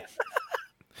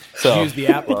 So Use the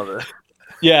app.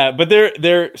 yeah, but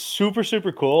they're super,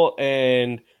 super cool,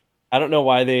 and I don't know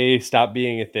why they stopped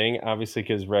being a thing. Obviously,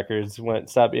 because records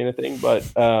stopped being a thing. But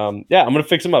yeah, I'm gonna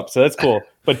fix them up, so that's cool.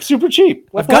 But super cheap.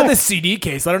 I've got this CD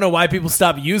case. I don't know why people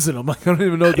stop using them. I don't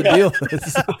even know what the deal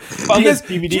is.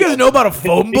 Do you guys know about a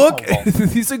phone book?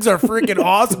 These things are freaking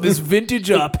awesome. This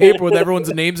vintage paper with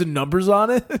everyone's names and numbers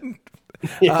on it.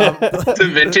 It's a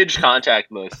vintage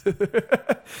contact list.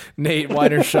 Nate,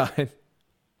 wine or shine?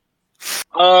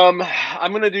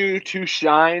 I'm gonna do 2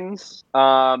 shines.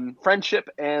 Friendship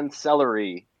and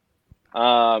celery.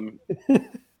 Friendship.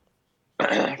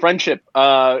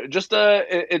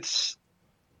 It's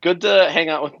good to hang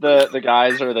out with the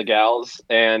guys or the gals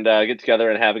and get together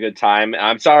and have a good time.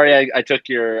 I'm sorry I took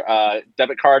your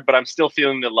debit card, but I'm still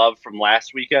feeling the love from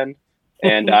last weekend,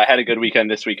 and I had a good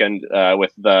weekend this weekend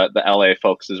with the LA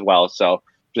folks as well. So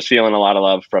just feeling a lot of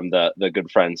love from the good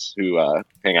friends who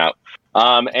hang out.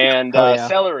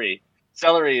 Celery.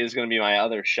 Celery is going to be my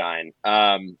other shine.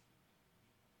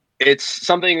 It's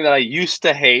something that I used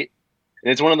to hate.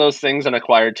 And it's one of those things, an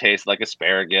acquired taste, like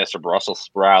asparagus or Brussels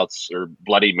sprouts or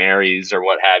Bloody Marys or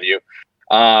what have you.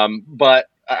 But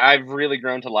I've really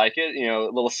grown to like it. You know,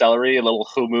 a little celery, a little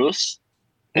hummus,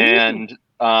 and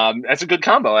that's a good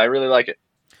combo. I really like it.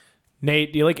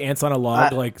 Nate, do you like ants on a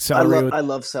log, like celery? I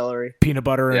love celery. Peanut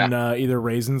butter and either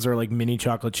raisins or like mini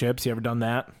chocolate chips. You ever done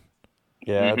that?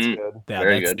 Yeah, that's good. Yeah,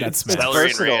 Very good. That's Celery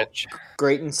and ranch.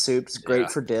 Great in soups. Great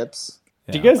for dips.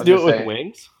 Do you guys do it with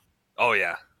wings? Oh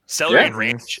yeah. Celery and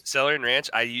ranch. Celery and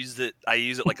ranch. I use it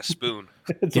like a spoon.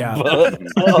 It's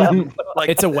Like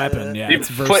it's a weapon. Yeah, it's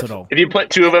versatile. If you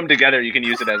put 2 of them together, you can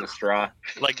use it as a straw.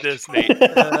 Like this, Nate.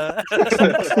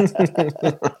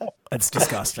 That's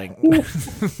disgusting.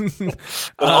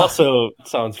 But also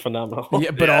sounds phenomenal.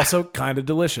 Yeah, but also kind of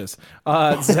delicious.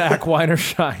 Zach, wine or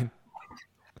shine?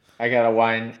 I got a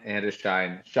wine and a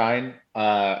shine. Shine.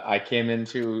 I came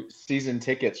into season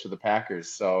tickets for the Packers,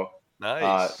 so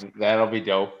nice. That'll be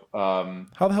dope. How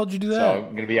the hell did you do that? So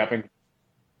I'm gonna be up in.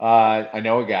 I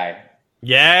know a guy.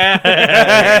 Yeah.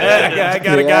 I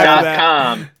got a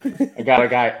guy. I got a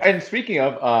guy. And speaking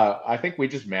of, I think we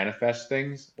just manifest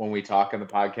things when we talk on the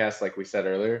podcast, like we said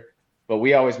earlier. But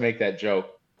we always make that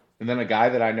joke. And then a guy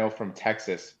that I know from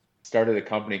Texas started a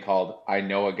company called I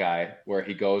Know a Guy, where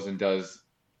he goes and does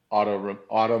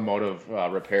automotive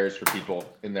repairs for people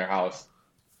in their house.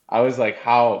 I was like,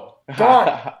 how?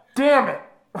 God damn it!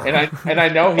 And I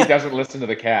know he doesn't listen to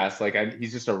the cast. Like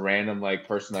he's just a random like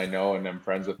person I know and I'm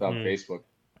friends with on Facebook.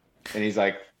 And he's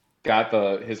like got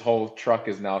his whole truck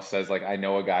is now says like I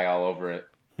know a guy all over it.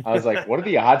 I was like, what are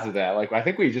the odds of that? Like I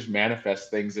think we just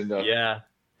manifest things into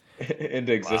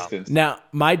existence. Now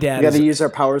my dad. We got to use our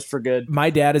powers for good. My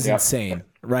dad is insane.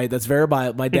 Right, that's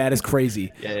verifiable. My dad is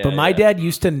crazy. But my dad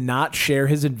used to not share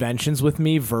his inventions with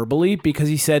me verbally because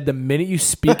he said the minute you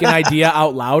speak an idea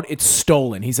out loud, it's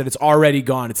stolen. He said it's already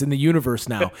gone. It's in the universe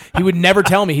now. He would never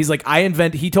tell me. He's like,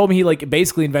 he told me he like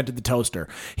basically invented the toaster.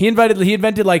 He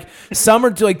invented like some or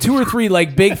like 2 or 3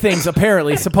 like big things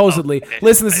apparently, supposedly.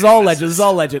 Listen, this is all legend. This is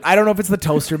all legend. I don't know if it's the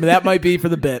toaster, but that might be for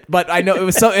the bit. But I know it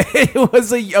was a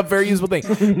very useful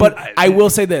thing. But I will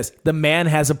say this, the man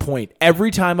has a point. Every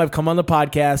time I've come on the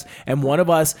podcast and one of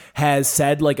us has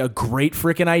said like a great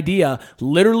freaking idea,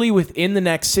 literally within the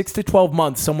next 6 to 12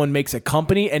 months, someone makes a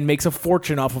company and makes a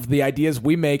fortune off of the ideas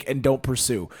we make and don't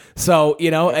pursue. So,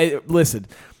 listen,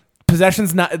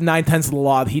 possession's 9/10 of the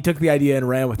law. He took the idea and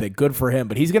ran with it. Good for him.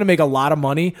 But he's going to make a lot of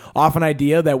money off an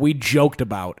idea that we joked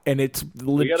about. And it's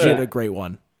legit a great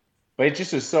one. But it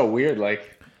just is so weird.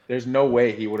 Like there's no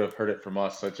way he would have heard it from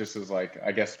us. So it just is like,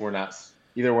 I guess we're not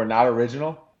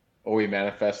original or we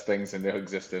manifest things into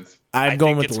existence. I'm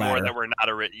going with the latter. More that we're not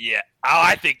yeah. Oh,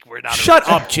 I think we're not. Shut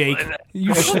up, Jake.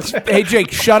 Hey,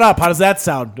 Jake, shut up. How does that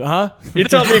sound? Huh? You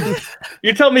tell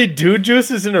me, Dude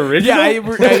Juice is an original?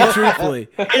 Yeah, truthfully.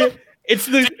 It's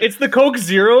the Coke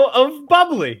Zero of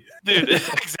bubbly. Dude,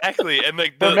 exactly. And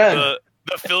like For men.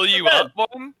 the fill you up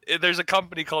one, there's a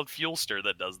company called Fuelster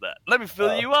that does that. Let me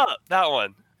fill you up. That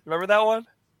one. Remember that one?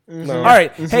 All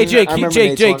right. Hey, Jake, I remember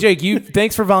Nate's one. Jake, you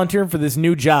thanks for volunteering for this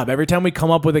new job. Every time we come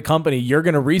up with a company, you're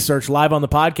going to research live on the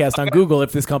podcast on Google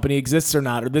if this company exists or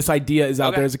not, or this idea is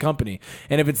out there as a company.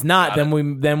 And if it's not, then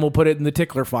we'll put it in the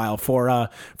tickler file for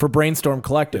Brainstorm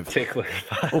Collective. Tickler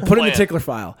file. We'll put it in the tickler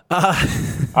file. All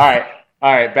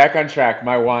right, back on track.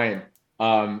 My wine.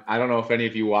 I don't know if any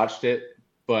of you watched it,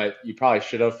 but you probably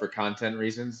should have for content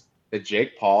reasons. The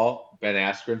Jake Paul Ben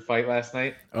Askren fight last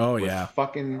night. Oh was yeah,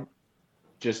 fucking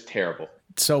just terrible.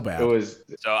 So bad. It was.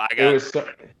 So I got It was so,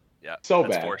 yeah, so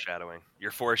that's bad. foreshadowing.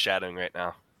 You're foreshadowing right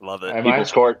now. Love it. Am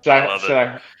People's I? Court. Should love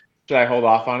should I hold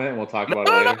off on it and we'll talk about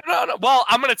it later? No. Well,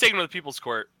 I'm gonna take him to the People's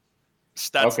Court.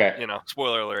 That's, Okay.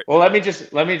 spoiler alert. Well, let me just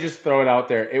throw it out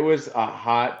there. It was a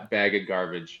hot bag of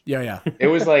garbage. Yeah. It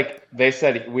was like they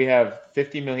said we have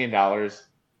 $50 million.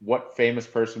 What famous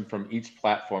person from each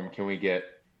platform can we get?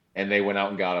 And they went out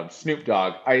and got them. Snoop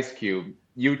Dogg, Ice Cube,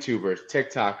 YouTubers,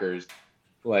 TikTokers.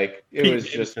 Like it was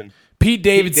just Pete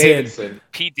Davidson.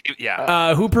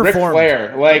 Who Ric performed?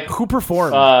 Flair. Like who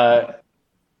performed?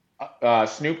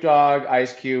 Snoop Dogg,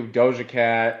 Ice Cube, Doja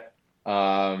Cat,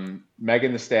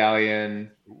 Megan Thee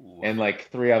Stallion, and like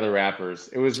 3 other rappers.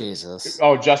 It was Jesus.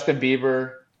 Oh, Justin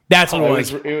Bieber. That's what it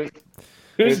was. It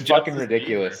was fucking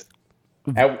ridiculous.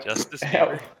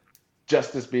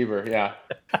 Justice Bieber, yeah.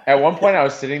 At one point, I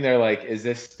was sitting there like, "Is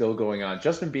this still going on?"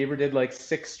 Justin Bieber did like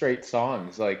 6 straight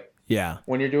songs. Like, yeah.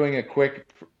 When you're doing a quick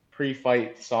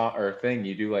pre-fight song or thing,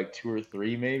 you do like 2 or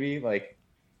 3 maybe. Like,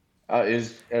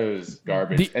 it was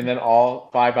garbage. And then all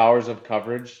 5 hours of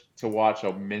coverage to watch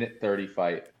a 1:30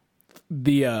 fight.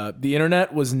 The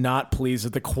internet was not pleased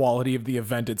with the quality of the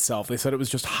event itself. They said it was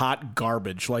just hot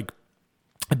garbage. Like,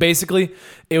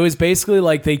 it was basically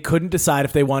like they couldn't decide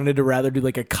if they wanted to rather do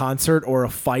like a concert or a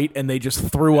fight, and they just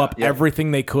threw up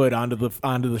everything they could onto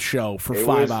the show for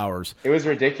 5 hours. It was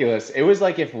ridiculous. It was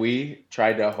like if we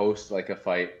tried to host like a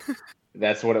fight.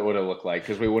 That's what it would have looked like,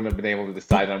 because we wouldn't have been able to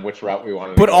decide on which route we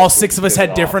wanted to go. But all 6 of us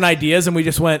had different ideas, and we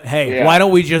just went, hey, why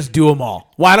don't we just do them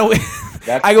all? Why don't we?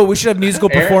 I go, we should have musical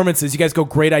performances. You guys go,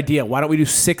 great idea. Why don't we do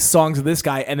 6 songs of this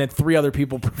guy and then 3 other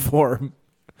people perform?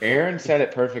 Aaron said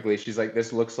it perfectly. She's like,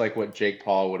 this looks like what Jake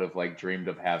Paul would have like dreamed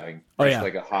of having. Just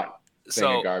like a hot thing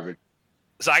of garbage.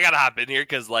 So I gotta hop in here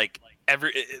because like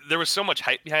there was so much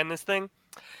hype behind this thing.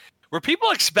 Were people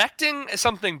expecting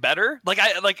something better?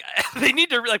 They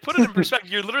need to like put it in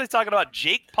perspective. You're literally talking about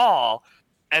Jake Paul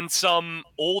and some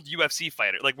old UFC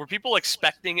fighter. Like, were people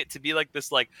expecting it to be like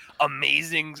this like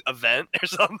amazing event or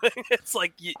something? It's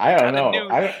like I don't know.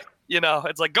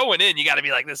 It's like going in, you got to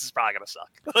be like, this is probably gonna suck.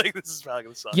 Like, this is probably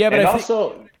gonna suck. Yeah, but and I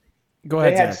also, go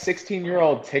ahead. They had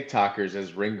 16-year-old TikTokers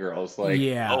as ring girls. Like,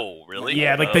 yeah. Oh, really?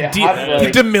 Yeah, like the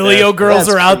D'Amelio girls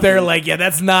are out there. Like, yeah,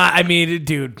 that's not. I mean,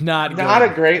 dude, not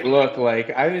a great look.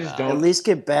 Like, I just don't. At least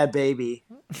get Bad Baby.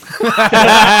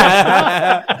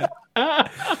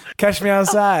 Catch me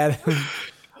outside.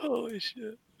 Holy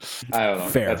shit! I don't know.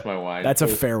 Fair. That's my wine. That's a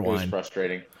fair wine. It was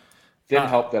frustrating. Didn't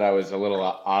help that I was a little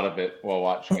out of it while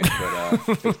watching it,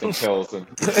 but took some pills.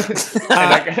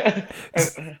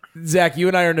 Zach, you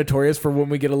and I are notorious for when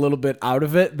we get a little bit out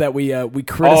of it that we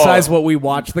criticize what we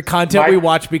watch. The content we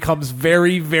watch becomes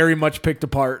very, very much picked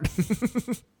apart.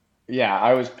 Yeah,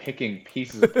 I was picking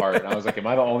pieces apart, and I was like, "Am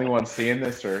I the only one seeing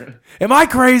this, or am I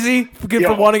crazy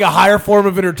for wanting a higher form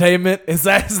of entertainment? Is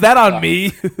that on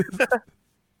me?"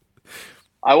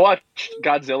 I watched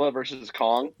Godzilla versus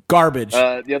Kong. Garbage.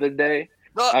 The other day.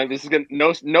 This is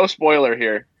no spoiler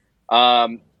here.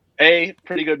 A,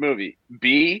 pretty good movie.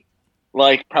 B,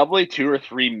 like probably 2 or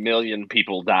 3 million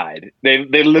people died. They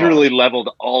literally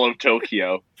leveled all of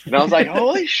Tokyo, and I was like,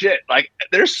 holy shit! Like,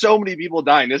 there's so many people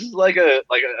dying. This is like a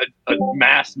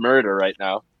mass murder right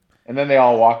now. And then they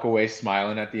all walk away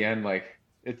smiling at the end, like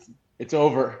it's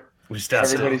over.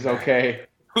 Everybody's okay.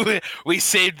 We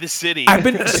saved the city. I've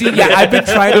been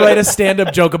trying to write a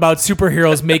stand-up joke about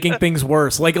superheroes making things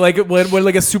worse. Like when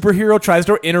like a superhero tries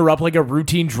to interrupt like a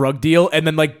routine drug deal and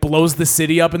then like blows the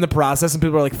city up in the process, and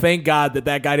people are like, "Thank God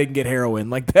that guy didn't get heroin."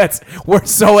 Like we're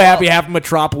so happy half of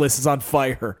Metropolis is on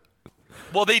fire.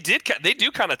 Well, they do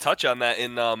kind of touch on that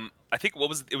in I think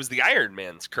it was the Iron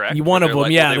Man's, correct? One of them,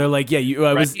 like, yeah. They're like, yeah,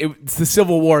 it's the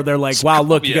Civil War. They're like, wow,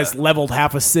 look, you guys leveled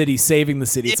half a city, saving the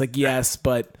city. It's like, yes,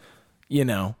 but.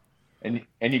 And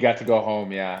you got to go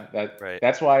home, yeah.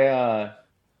 That's why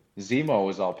Zemo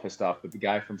was all pissed off with the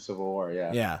guy from Civil War,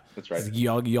 yeah. Yeah, that's right.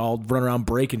 Y'all run around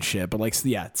breaking shit, but like,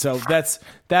 yeah. So that's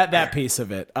that piece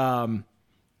of it.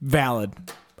 Valid.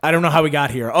 I don't know how we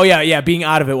got here. Oh yeah, being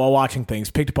out of it while watching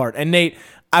things, picked apart. And Nate,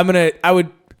 I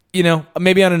would,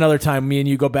 maybe on another time, me and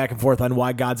you go back and forth on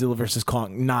why Godzilla vs.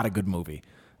 Kong, not a good movie.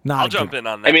 I'll jump in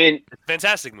on that. I mean,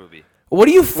 fantastic movie. What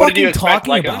are you fucking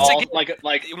talking about?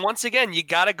 Once again, you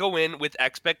got to go in with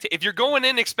if you're going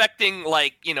in expecting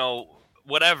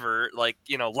whatever,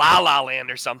 La La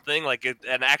Land or something, like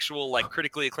an actual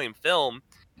critically acclaimed film,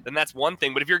 then that's one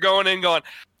thing. But if you're going in going,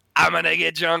 I'm gonna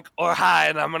get drunk or high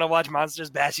and I'm gonna watch monsters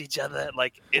bash each other,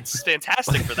 it's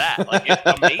fantastic for that.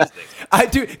 It's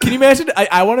amazing. Can you imagine?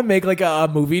 I want to make a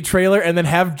movie trailer and then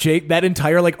have Jake that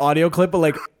entire audio clip,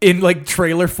 but in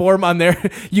trailer form on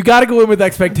there. You got to go in with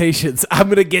expectations. I'm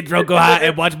gonna get drunk or high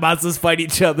and watch monsters fight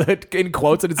each other in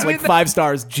quotes, and it's 5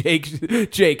 stars.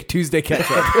 Jake Tuesday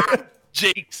catch up.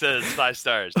 Jake says 5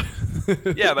 stars.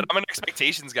 Yeah, but I'm an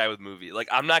expectations guy with movie.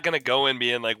 I'm not gonna go in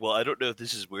being well, I don't know if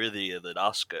this is worthy of an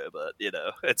Oscar, but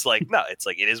it's no, it's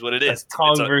it is what it is.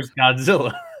 Kong versus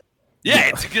Godzilla. Yeah,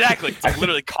 it's exactly. It's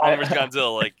literally Kong versus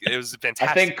Godzilla. It was fantastic.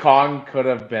 I think Kong could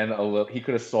have been a little. He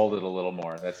could have sold it a little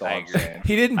more. That's all I'm saying.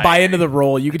 He didn't buy into the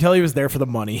role. You could tell he was there for the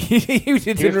money. He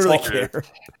didn't really care.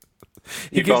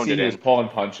 He was pulling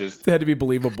punches. It had to be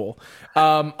believable.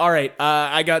 All right,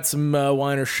 I got some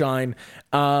wine or shine.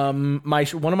 One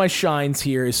of my shines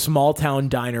here is small town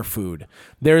diner food.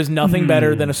 There is nothing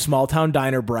better than a small town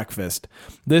diner breakfast.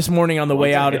 This morning on the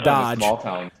way out of Dodge, small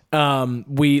town.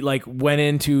 we went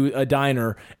into a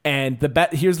diner, and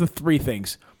here's the 3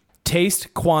 things: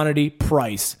 taste, quantity,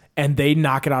 price. And they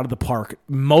knock it out of the park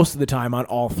most of the time on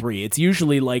all 3. It's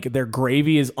usually their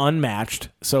gravy is unmatched,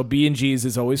 so B&G's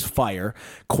is always fire.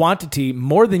 Quantity,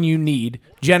 more than you need,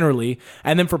 generally.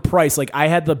 And then for price, I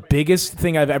had the biggest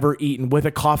thing I've ever eaten with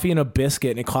a coffee and a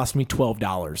biscuit, and it cost me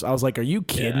 $12. I was like, are you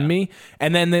kidding me?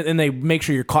 And then they make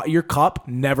sure your cup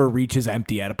never reaches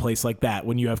empty at a place like that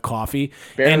when you have coffee.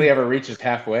 Barely ever reaches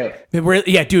halfway.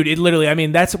 Yeah, dude, it literally,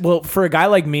 that's, for a guy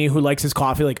like me who likes his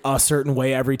coffee a certain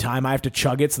way every time, I have to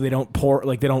chug it so they don't pour,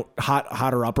 they don't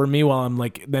hotter upper me while I'm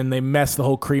then they mess the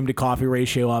whole cream to coffee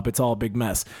ratio up. It's all a big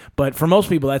mess. But for most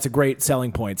people, that's a great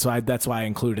selling point. So that's why I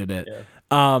included it.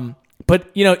 Yeah.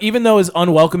 But even though as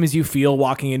unwelcome as you feel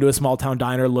walking into a small town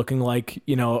diner looking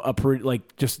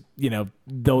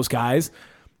those guys,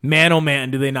 man, oh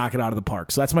man, do they knock it out of the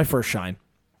park. So that's my first shine.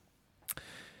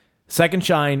 Second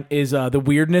shine is the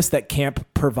weirdness that camp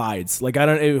provides. Let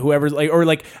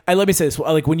me say this: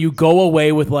 when you go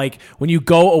away with when you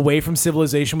go away from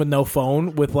civilization with no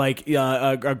phone with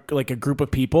a group of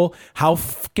people, how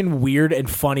fucking weird and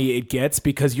funny it gets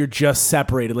because you're just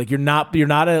separated. You're not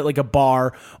at a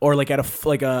bar or at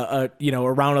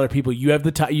around other people. You have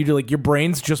the time. Your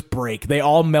brains just break. They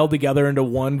all meld together into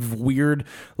one weird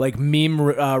meme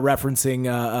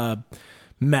referencing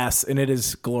mess, and it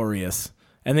is glorious.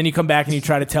 And then you come back and you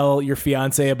try to tell your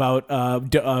fiance about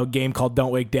a game called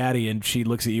Don't Wake Daddy, and she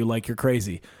looks at you like you're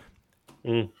crazy.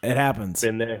 It happens.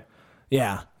 Been there.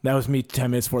 Yeah, that was me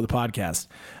 10 minutes before the podcast.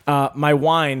 My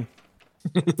wine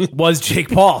was Jake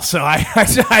Paul, so I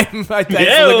just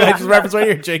reference right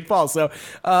here, Jake Paul. So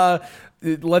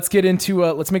let's get into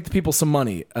let's make the people some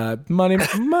money. Money.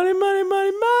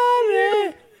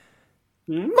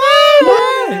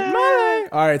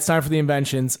 All right, it's time for the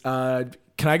inventions.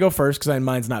 Can I go first? Because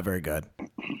mine's not very good.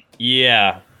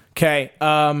 Yeah. Okay.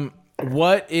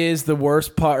 What is the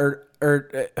worst part?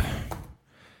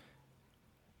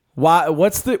 What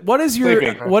is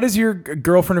your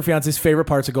girlfriend or fiance's favorite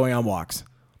parts of going on walks?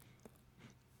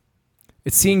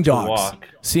 It's seeing dogs.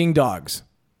 Seeing dogs.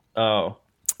 Oh.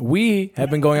 We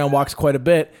have been going on walks quite a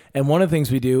bit, and one of the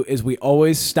things we do is we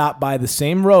always stop by the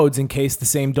same roads in case the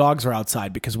same dogs are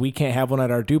outside because we can't have one at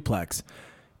our duplex.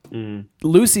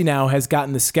 Lucy now has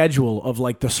gotten the schedule of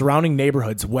the surrounding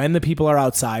neighborhoods when the people are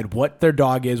outside, what their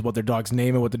dog is, what their dog's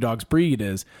name, and what the dog's breed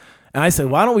is. And I said,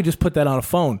 why don't we just put that on a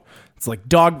phone? It's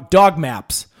dog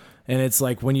maps. And it's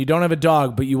when you don't have a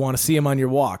dog, but you want to see him on your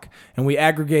walk. And we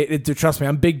aggregate it. Trust me,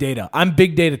 I'm big data. I'm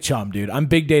big data chum, dude. I'm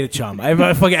big data chum. I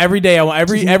every day.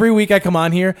 Every week I come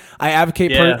on here. I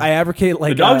advocate. I advocate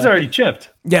the dog's already chipped.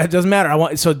 Yeah, it doesn't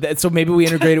matter. So maybe we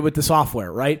integrate it with the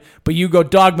software, right? But you go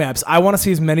dog maps. I want to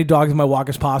see as many dogs in my walk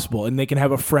as possible, and they can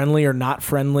have a friendly or not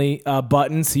friendly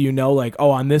button, so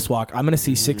on this walk I'm going to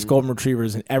see 6 golden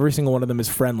retrievers, and every single one of them is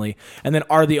friendly. And then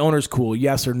are the owners cool?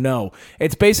 Yes or no?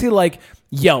 It's basically like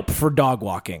Yelp for dog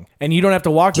walking, and you don't have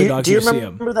to walk the dogs. Do you see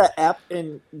them. remember that app do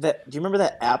you remember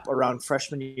that app around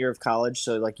freshman year of college?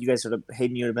 So you guys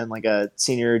Hayden, you would have been a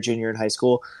senior or junior in high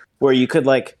school, where you could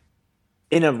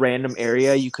in a random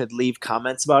area, you could leave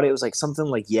comments about it. It was something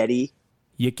like Yeti.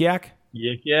 Yik Yak?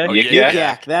 Yik Yak? Oh, Yik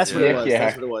Yak. That's what it was.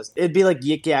 That's what it was. It'd be like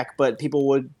Yik Yak, but people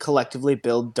would collectively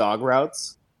build dog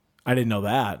routes. I didn't know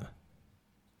that.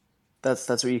 That's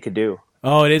what you could do.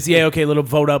 Oh, it is? Yeah, okay, a little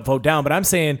vote up, vote down. But I'm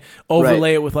saying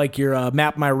overlay it with like your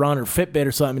Map My Run or Fitbit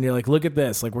or something, and you're like, look at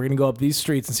this. Like, we're going to go up these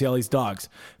streets and see all these dogs.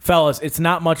 Fellas, it's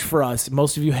not much for us.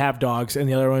 Most of you have dogs, and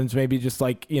the other ones maybe just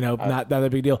like, not that a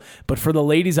big deal. But for the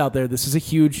ladies out there, this is a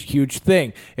huge, huge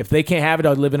thing. If they can't have a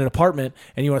dog, live in an apartment,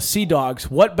 and you want to see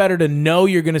dogs, what better to know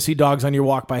you're going to see dogs on your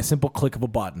walk by a simple click of a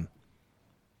button?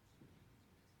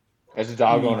 As a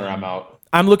dog owner, I'm out.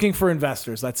 I'm looking for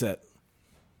investors. That's it.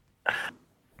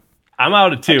 I'm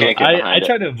out of two. I it.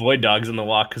 try to avoid dogs on the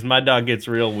walk because my dog gets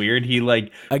real weird. He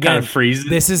kind Again, of freezes.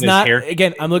 This is his not, hair.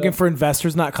 again, I'm looking for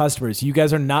investors, not customers. You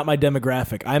guys are not my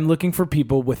demographic. I'm looking for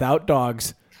people without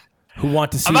dogs who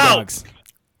want to see dogs.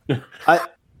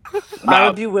 I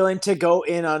would be willing to go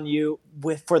in on you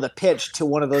for the pitch to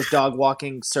one of those dog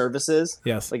walking services.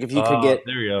 Yes. Like if you could get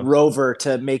there you go. Rover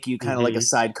to make you kind of like a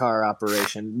sidecar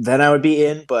operation, then I would be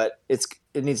in, but it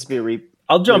needs to be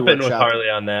I'll jump in with reworkshop. Harley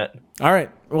on that. All right.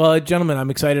 Well, gentlemen, I'm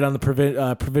excited on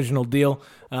the provisional deal.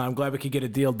 I'm glad we could get a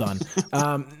deal done.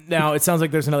 Now, it sounds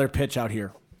like there's another pitch out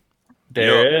here.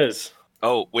 There is.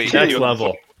 Oh, wait. Next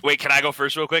level. Wait, can I go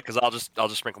first real quick? Because I'll just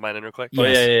sprinkle mine in real quick. Oh,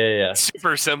 yeah.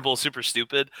 Super simple, super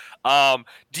stupid.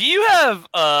 Do you have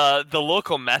the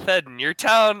local meth head in your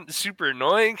town super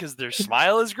annoying because their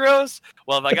smile is gross?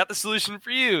 Well, I got the solution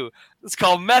for you. It's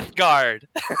called Meth Guard.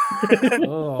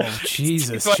 Oh,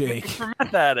 Jesus, Jake. For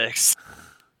meth addicts.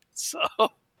 So,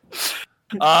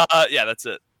 yeah, that's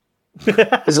it.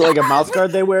 Is it like a mouth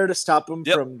guard they wear to stop them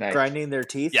from Nice. grinding their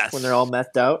teeth Yes. when they're all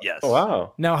methed out? Yes. Oh,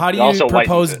 wow. Now, how do It also you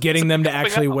propose whitens it. getting them to Coming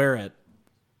actually up. wear it?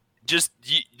 Just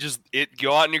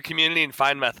go out in your community and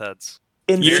find meth heads.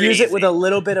 Infuse Very it with easy. a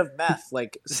little bit of meth,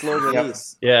 like slow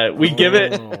release. Yeah, we give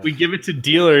it to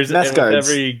dealers, Meth and guards. with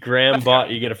every gram bought,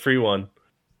 you get a free one.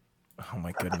 Oh,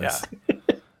 my goodness. Meth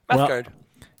Well, Guard.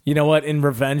 You know what? In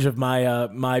revenge of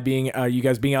my being you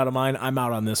guys being out of mine, I'm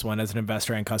out on this one as an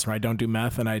investor and customer. I don't do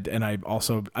meth, and I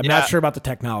also I'm not sure about the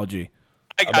technology.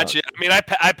 I got you. I mean,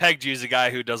 I pegged you as a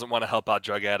guy who doesn't want to help out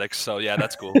drug addicts, so yeah,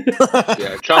 that's cool.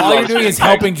 Yeah, Trump All you're loves doing being is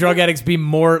helping drug addicts be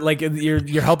more like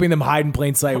you're helping them hide in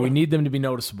plain sight. We need them to be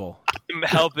noticeable. I'm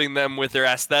helping them with their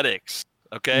aesthetics.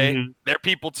 Okay, they're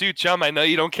people too, chum. I know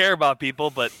you don't care about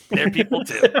people, but they're people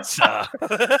too. So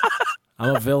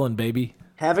I'm a villain, baby.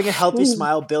 Having a healthy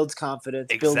smile builds confidence.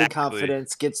 Building Exactly.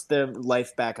 confidence gets their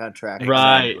life back on track.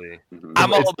 Right. Exactly.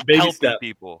 I'm It's all the about baby helping step.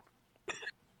 people.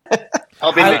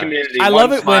 helping the community. I one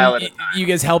love it smile when at a time. you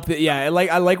guys help. I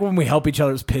like when we help each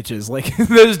other's pitches. Like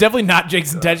there's definitely not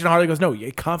Jake's intention. Harley goes, no,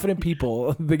 confident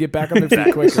people they get back on their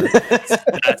feet quicker.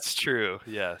 That's true.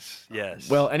 Yes.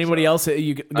 Well, anybody else?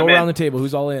 You go I'm around in. the table.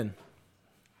 Who's all in?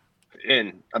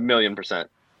 In 1,000,000%.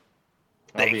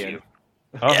 Thank be you. in.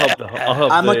 I'll help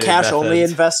I'm a the cash only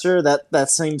methods. investor. That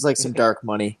seems like some dark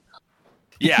money.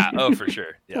 Yeah. Oh, for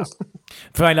sure. Yeah.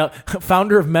 Find out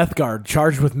founder of Meth Guard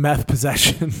charged with meth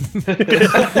possession.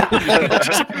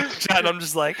 And I'm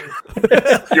just like,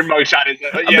 Your mugshot is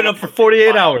I've been up for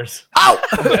 48 hours.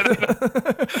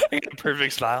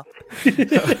 perfect smile.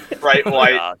 bright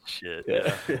white. Oh shit.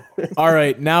 Yeah. All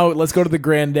right, now let's go to the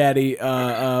granddaddy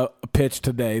pitch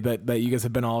today that you guys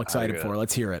have been all excited Okay. for.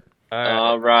 Let's hear it.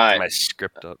 All right. My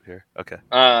script up here. Okay.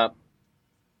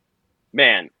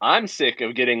 Man, I'm sick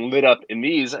of getting lit up in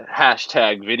these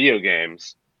hashtag video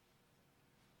games.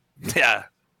 Yeah.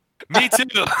 Me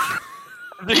too.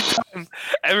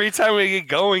 Every time we get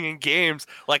going in games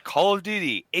like Call of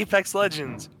Duty, Apex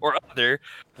Legends, or other,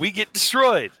 we get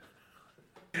destroyed.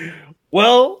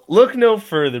 Well, look no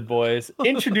further, boys.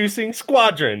 Introducing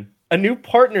Squadron, a new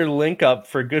partner link up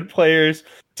for good players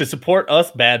to support us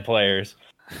bad players.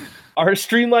 Our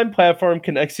streamlined platform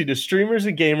connects you to streamers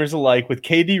and gamers alike with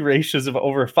KD ratios of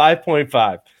over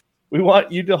 5.5.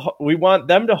 We want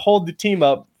them to hold the team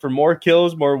up for more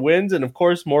kills, more wins, and of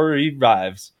course more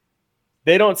revives.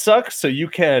 They don't suck, so you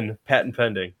can. Patent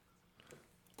pending.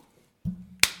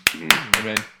 I'm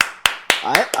in.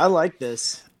 I like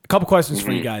this. A couple questions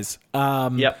for you guys.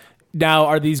 Yep. Now,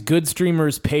 are these good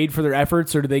streamers paid for their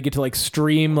efforts, or do they get to like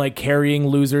stream like carrying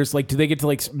losers? Like, do they get to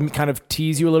like kind of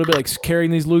tease you a little bit, like carrying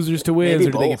these losers to wins, Maybe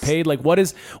or do they get both. paid? Like,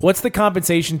 what's the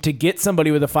compensation to get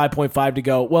somebody with a 5.5 to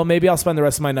go? Well, maybe I'll spend the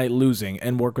rest of my night losing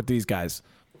and work with these guys.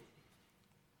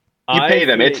 You pay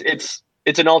them. think-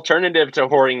 It's an alternative to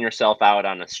whoring yourself out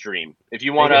on a stream. If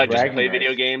you want to Make it just bragging play rights.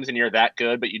 video games and you're that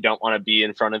good, but you don't want to be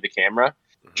in front of the camera,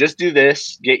 just do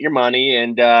this, get your money,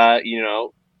 and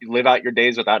live out your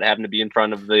days without having to be in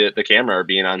front of the camera or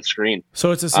being on screen. So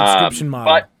it's a subscription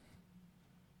model. But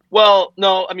well,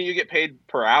 no, I mean you get paid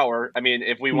per hour. I mean,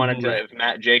 if we wanted to, if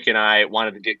Matt, Jake, and I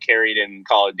wanted to get carried in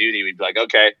Call of Duty, we'd be like,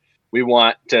 okay, we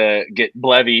want to get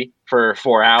Blevy for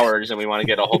 4 hours and we want to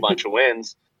get a whole bunch of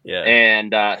wins. Yeah.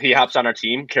 And he hops on our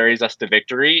team, carries us to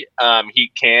victory.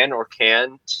 He can or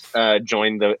can't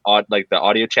join the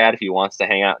audio chat if he wants to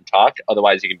hang out and talk.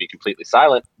 Otherwise, he can be completely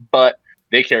silent. But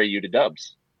they carry you to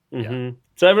dubs. Mm-hmm.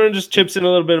 So everyone just chips in a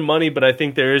little bit of money, but I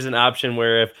think there is an option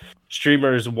where if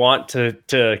streamers want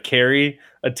to carry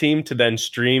a team to then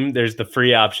stream, there's the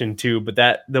free option too. But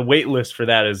the wait list for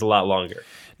that is a lot longer.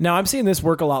 Now, I'm seeing this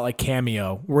work a lot like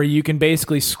Cameo, where you can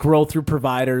basically scroll through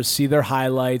providers, see their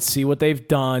highlights, see what they've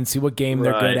done, see what game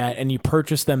they're good at, and you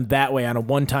purchase them that way on a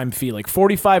one-time fee, like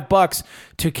 $45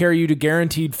 to carry you to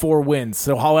guaranteed 4 wins.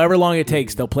 So however long it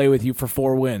takes, they'll play with you for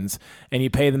 4 wins, and you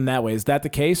pay them that way. Is that the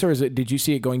case, or did you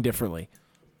see it going differently?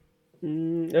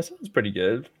 That sounds pretty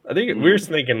good. I think we were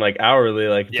thinking like hourly,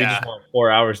 like if you just want 4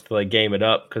 hours to like game it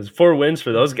up, because 4 wins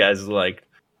for those guys is like,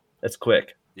 that's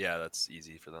quick. Yeah, that's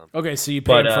easy for them. Okay, so you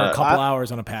pay them for a couple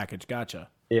hours on a package. Gotcha.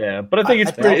 Yeah, but I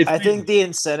think I think the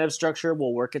incentive structure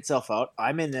will work itself out.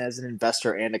 I'm in as an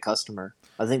investor and a customer.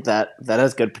 I think that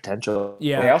has good potential.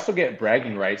 Yeah. They also get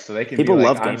bragging rights, so they can People be like,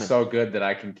 love I'm gaming. so good that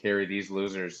I can carry these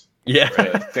losers. Yeah.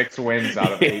 to 6 wins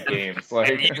out of 8 games. Like,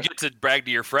 And you get to brag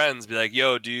to your friends, be like,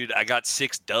 "Yo, dude, I got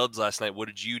 6 dubs last night. What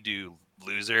did you do,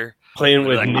 loser?" Playing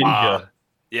with like, Ninja.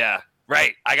 Yeah,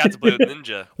 right. I got to play with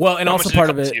Ninja. Well, and How also much did part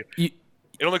it of cost it, you?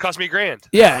 It only cost me $1,000.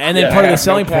 yeah, and then part of the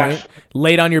selling cash. point,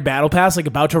 late on your battle pass, like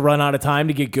about to run out of time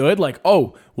to get good, like,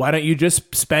 oh, why don't you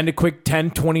just spend a quick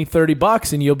 10, 20,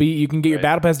 $30 and you can get your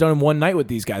battle pass done in one night with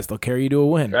these guys. They'll carry you to a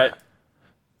win. Right.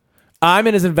 I'm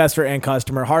in as investor and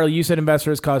customer. Harley, you said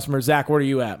investor as customer. Zach, where are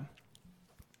you at?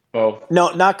 both.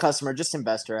 No, not customer, just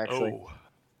investor, actually.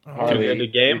 Harley, Too good a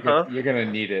game, you're gonna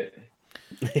need it.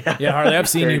 Yeah, Harley, I've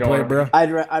seen you play, bro.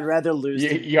 I'd rather lose.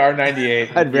 You are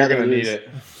 98. I'd You're rather gonna lose. need it.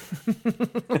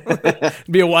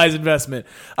 Be a wise investment.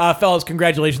 Fellas,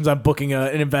 congratulations on booking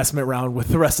an investment round with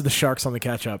the rest of the Sharks on the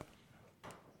catch-up.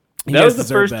 You That guys was the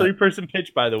deserve first 3-person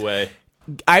pitch, by the way.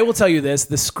 I will tell you this: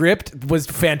 the script was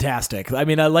fantastic. I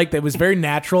mean, I liked it. It was very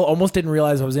natural. Almost didn't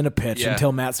realize I was in a pitch Yeah.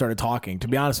 until Matt started talking. To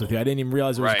be honest with you, I didn't even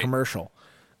realize it was a Right. commercial.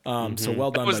 So well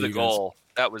done That was by the you goal.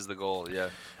 That was the goal. Yeah.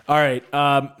 guys. All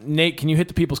right, Nate, can you hit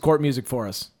the People's Court music for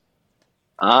us?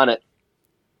 On it.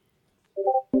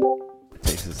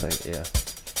 Yeah.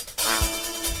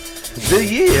 The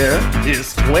year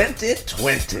is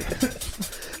 2020.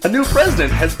 A new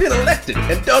president has been elected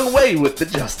and done away with the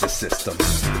justice system.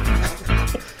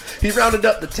 He rounded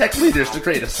up the tech leaders to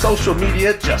create a social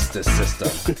media justice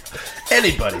system.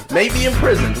 Anybody may be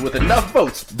imprisoned with enough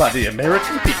votes by the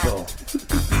American people.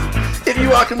 If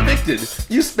you are convicted,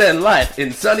 you spend life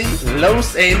in sunny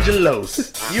Los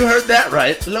Angeles. You heard that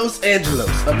right, Los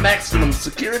Angeles, a maximum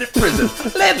security prison,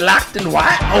 lead locked and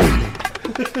white only.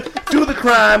 Do the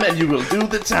crime and you will do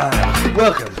the time.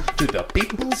 Welcome to the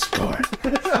People's Court.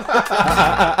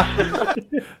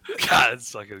 God,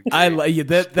 it's fucking. I like you.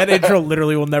 That intro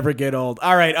literally will never get old.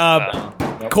 All right,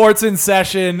 court's in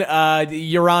session.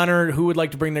 Your Honor, who would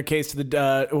like to bring their case to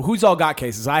the? Who's all got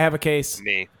cases? I have a case.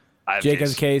 Me. I have Jake case.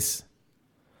 has a case.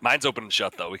 Mine's open and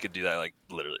shut though. We could do that like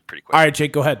literally pretty quick. All right,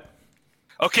 Jake, go ahead.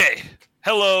 Okay.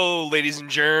 Hello, ladies and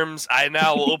germs. I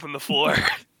now will open the floor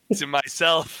to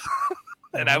myself,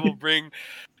 and I will bring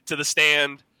to the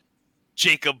stand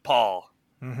Jacob Paul.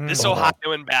 This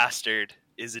Ohioan bastard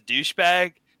is a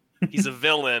douchebag. He's a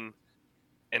villain,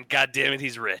 and God damn it,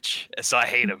 he's rich. So I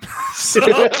hate him.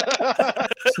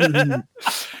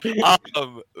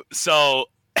 So,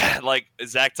 like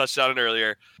Zach touched on it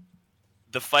earlier,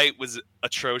 the fight was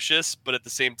atrocious, but at the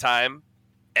same time,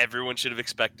 everyone should have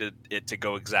expected it to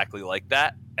go exactly like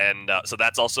that. And so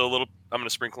that's also a little, I'm going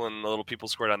to sprinkle in a little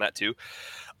People's Court on that too.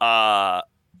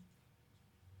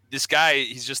 This guy,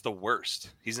 he's just the worst.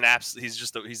 He's a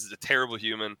terrible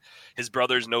human. His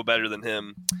brother's no better than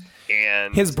him.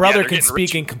 And His brother they're can getting speak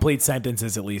rich. in complete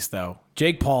sentences at least, though.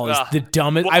 Jake Paul is Ah. the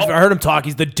dumbest. Well- I've heard him talk.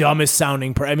 He's the dumbest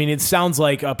sounding. I mean, it sounds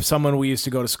like someone we used to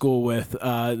go to school with,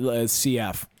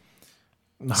 CF.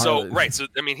 So right, so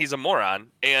I mean, he's a moron,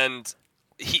 and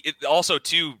also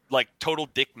too like total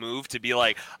dick move to be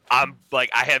like, I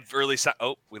have early signs.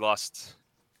 Oh, we lost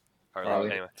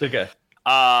Harley. Anyway, It's okay.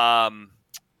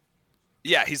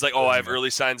 yeah, he's like, oh, I have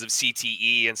early signs of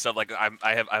CTE and stuff. Like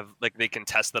I've like they can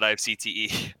test that I have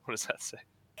CTE. What does that say?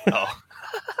 Oh,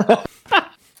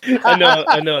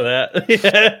 I know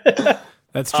that.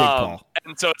 That's Jake Paul.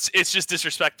 And so it's just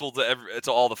disrespectful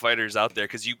to all the fighters out there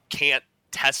because you can't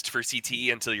test for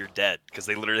CTE until you're dead because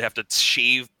they literally have to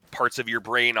shave parts of your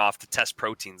brain off to test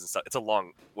proteins and stuff. It's a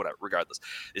long whatever. Regardless,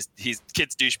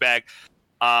 kid's douchebag.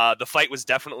 The fight was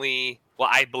definitely well,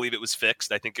 I believe it was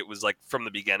fixed. I think it was like from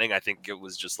the beginning. I think it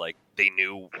was just like they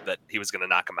knew that he was going to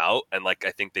knock him out, and like I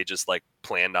think they just like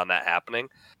planned on that happening.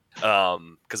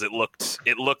 Because it looked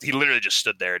he literally just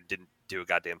stood there and didn't do a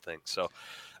goddamn thing. So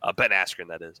Ben Askren,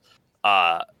 that is.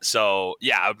 So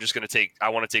yeah, I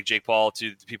want to take Jake Paul to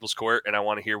the People's Court, and I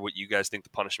want to hear what you guys think the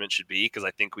punishment should be, because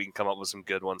I think we can come up with some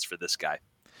good ones for this guy.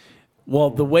 Well,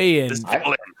 the way in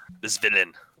this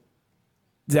villain.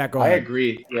 Zach, go I ahead.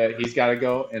 agree. Yeah, he's got to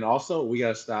go, and also we got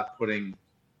to stop putting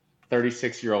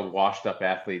 36-year-old washed-up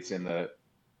athletes in the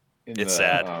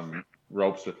sad.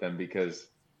 Ropes with them, because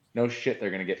no shit,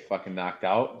 they're gonna get fucking knocked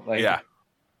out. Like, yeah.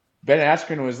 Ben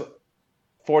Askren was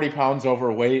 40 pounds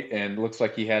overweight and looks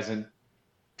like he hasn't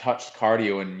touched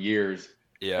cardio in years.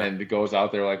 Yeah. And goes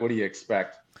out there like, what do you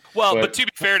expect? Well, but to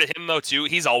be fair to him though, too,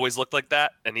 he's always looked like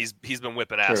that, and he's been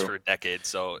whipping ass True. for a decade.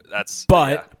 So that's.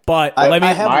 But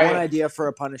I have one idea for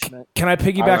a punishment. Can I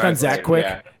piggyback on Zach quick?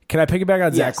 Yeah. Can I piggyback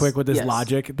on Zach Yes, quick with this yes.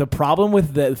 logic? The problem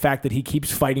with the fact that he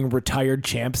keeps fighting retired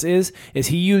champs is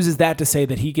he uses that to say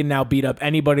that he can now beat up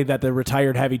anybody that the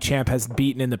retired heavy champ has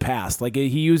beaten in the past. Like, he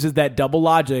uses that double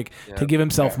logic to give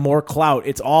himself more clout.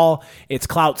 It's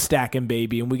clout stacking,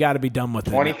 baby, and we got to be done with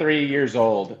it. 23 years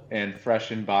old and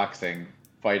fresh in boxing,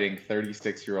 fighting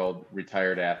 36-year-old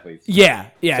retired athletes. Yeah.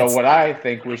 So what I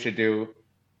think we should do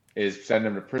is send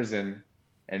him to prison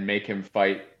and make him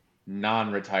fight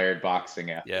non-retired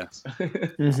boxing athletes. I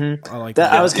like That,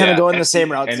 that. I was kind of going the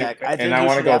same route, and, Zach. I think and I you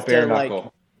want to should go have bare to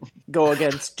knuckle. go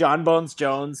against John Bones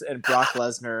Jones and Brock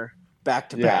Lesnar back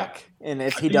to back, and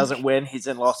if he doesn't win, he's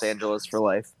in Los Angeles for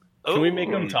life. Can we make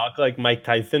him talk like Mike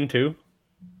Tyson too?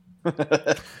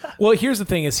 Well, here's the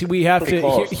thing: is he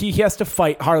has to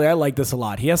fight Harley. I like this a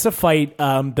lot. He has to fight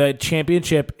the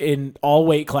championship in all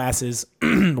weight classes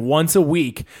once a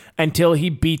week until he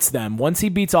beats them. Once he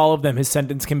beats all of them, his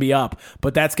sentence can be up.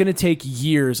 But that's going to take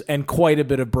years and quite a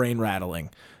bit of brain rattling.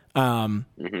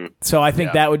 So I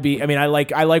think that would be. I mean, I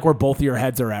like where both of your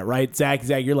heads are at, right? Zach,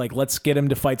 you're like, let's get him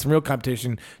to fight some real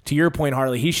competition. To your point,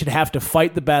 Harley, he should have to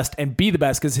fight the best and be the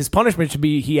best, because his punishment should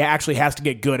be he actually has to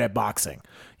get good at boxing.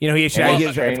 You know, he's not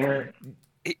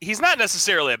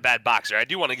necessarily a bad boxer. I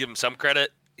do want to give him some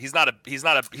credit. He's not a but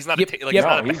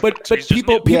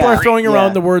people are throwing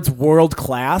around the words world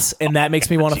class, and that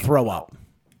makes me want to throw up.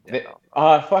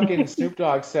 Fucking Snoop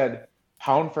Dogg said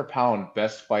pound for pound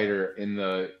best fighter in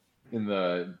the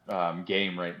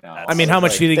game right now. I mean, how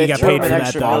much do you think he got paid for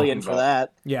that? $1 for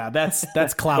that. Yeah,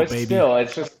 that's clout, but baby. Still,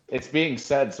 it's being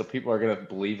said, so people are gonna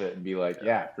believe it and be like,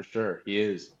 yeah, for sure, he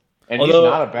is. And he's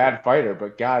not a bad fighter,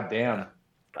 but goddamn.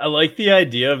 I like the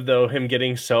idea of him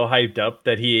getting so hyped up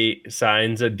that he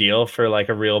signs a deal for like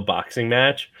a real boxing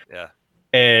match. Yeah.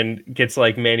 And gets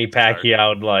like Manny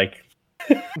Pacquiao like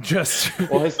just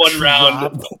his one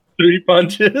round, 3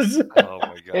 punches. Oh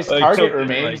my god. His target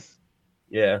remains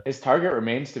his target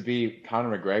remains to be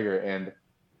Conor McGregor, and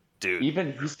dude,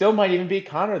 he still might even beat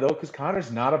Conor though, because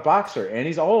Conor's not a boxer and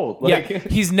he's old.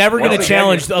 He's never going to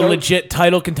challenge a legit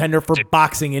title contender for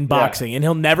boxing in boxing, and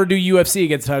he'll never do UFC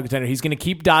against a title contender. He's going to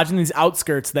keep dodging these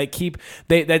outskirts that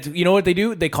you know what they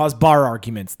do? They cause bar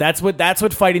arguments. That's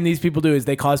what fighting these people do, is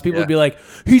they cause people to be like,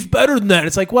 he's better than that.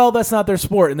 It's like, well, that's not their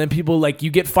sport, and then people like, you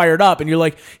get fired up, and you're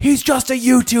like, he's just a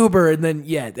YouTuber, and then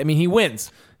he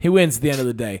wins. He wins at the end of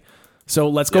the day. So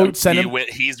let's go send him.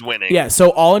 He's winning. Yeah,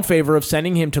 so all in favor of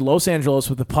sending him to Los Angeles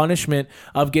with the punishment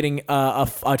of getting a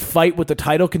fight with the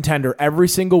title contender every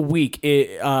single week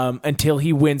until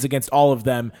he wins against all of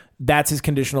them. That's his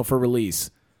conditional for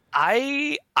release.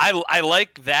 I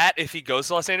like that if he goes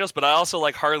to Los Angeles, but I also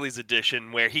like Harley's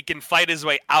addition where he can fight his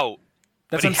way out.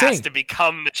 That's but what he I'm has saying. to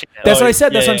become the champ. That's what I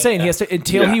said. That's what I'm saying. He has to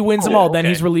until he wins them all. Then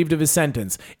he's relieved of his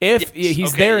sentence.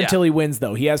 He's there until he wins,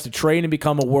 though. He has to train and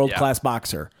become a world class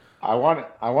boxer. I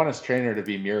want his trainer to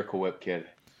be Miracle Whip Kid.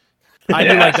 I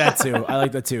do like that too. I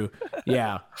like that too.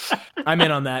 Yeah, I'm in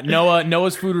on that.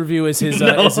 Noah's food review is his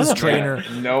trainer.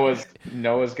 Yeah,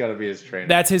 Noah's got to be his trainer.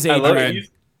 That's his age grade.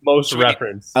 Most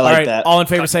reference. I like that. All in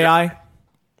favor, say aye.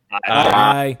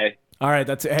 Aye. All right,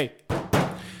 that's it. Hey.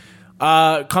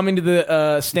 Coming to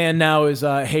the stand now is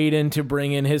Hayden to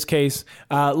bring in his case.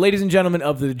 Ladies and gentlemen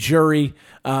of the jury,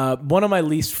 one of my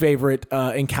least favorite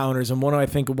encounters, and one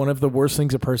of the worst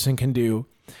things a person can do,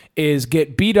 is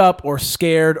get beat up or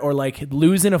scared or like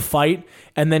lose in a fight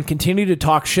and then continue to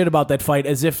talk shit about that fight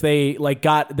as if they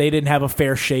didn't have a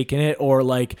fair shake in it, or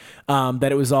like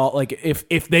that it was all like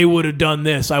if they would have done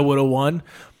this, I would have won.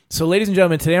 So, ladies and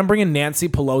gentlemen, today I'm bringing Nancy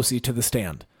Pelosi to the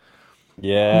stand.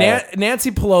 Yeah,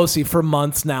 Nancy Pelosi for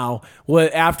months now.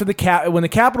 After when the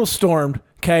Capitol stormed,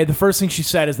 the first thing she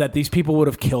said is that these people would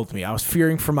have killed me. I was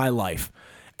fearing for my life,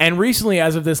 And recently,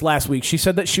 as of this last week, she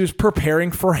said that she was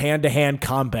preparing for hand-to-hand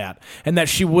combat and that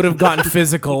she would have gotten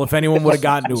physical if anyone would have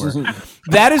gotten to her.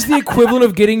 That is the equivalent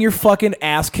of getting your fucking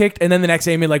ass kicked and then the next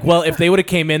day being like, well, if they would have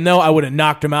came in, though, I would have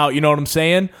knocked them out. You know what I'm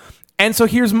saying? And so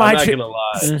here's my I'm not gonna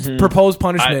lie. proposed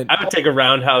punishment. I would take a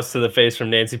roundhouse to the face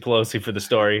from Nancy Pelosi for the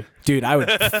story. Dude, I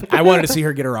wanted to see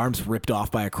her get her arms ripped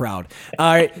off by a crowd.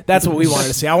 All right, that's what we wanted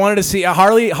to see. I wanted to see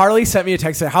Harley sent me a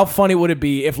text. How funny would it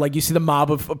be if like you see the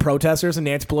mob of protesters and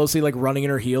Nancy Pelosi like running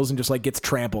in her heels and just like gets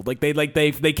trampled, like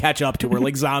they catch up to her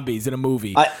like zombies in a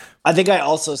movie. I think I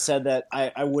also said that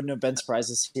I wouldn't have been surprised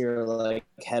to see her like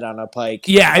head on a pike.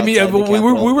 Yeah, I mean we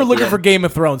were looking for Game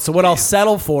of Thrones. So what I'll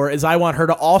settle for is I want her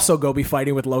to also go be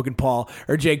fighting with Logan Paul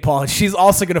or Jake Paul, and she's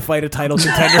also going to fight a title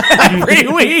contender every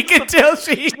week until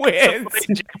she wins.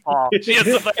 Jake Paul. She has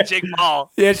to fight Jake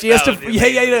Paul. Yeah, she has to.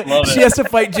 Yeah. She has to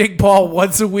fight Jake Paul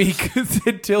once a week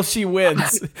until she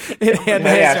wins.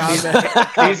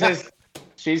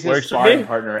 She's his sparring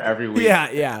partner every week.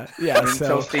 Yeah.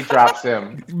 Until she drops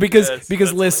him. Because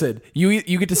listen, you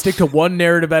get to stick to one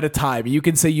narrative at a time. You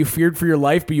can say you feared for your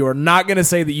life, but you are not going to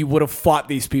say that you would have fought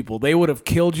these people. They would have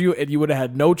killed you, and you would have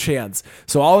had no chance.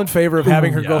 So all in favor of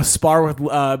having her go spar with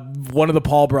one of the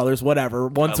Paul brothers, whatever,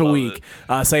 once a week.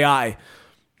 Say aye.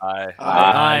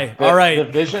 Aye. All right. The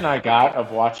vision I got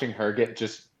of watching her get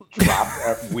just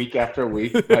dropped week after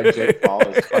week by Jake Paul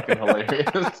is fucking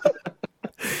hilarious.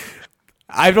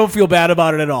 I don't feel bad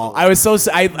about it at all. I was so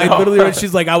I literally when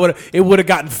she's like it would have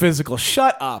gotten physical.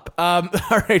 Shut up. All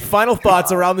right, final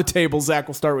thoughts around the table. Zach,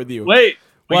 we'll start with you. Wait,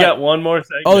 we got one more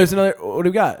segment. Oh, there's another. What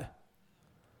do we got?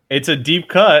 It's a deep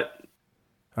cut.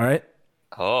 All right.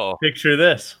 Oh, picture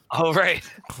this. Oh, right.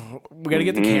 We got to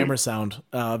get the camera sound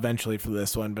eventually for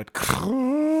this one, but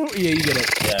yeah, you get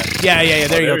it. Yeah.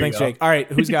 There you go. Thanks, Jake. All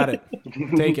right, who's got it?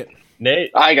 Take it.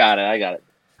 Nate. I got it.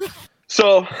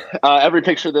 So every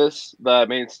picture of this, the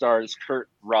main star is Kurt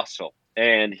Russell,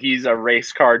 and he's a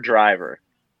race car driver.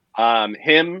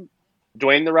 Him,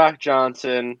 Dwayne "The Rock"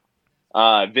 Johnson,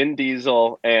 Vin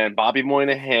Diesel, and Bobby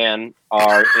Moynihan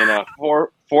are in a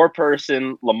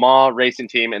four-person Le Mans racing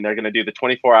team, and they're going to do the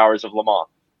 24 hours of Le Mans.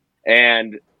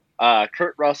 And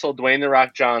Kurt Russell, Dwayne "The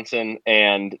Rock" Johnson,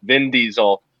 and Vin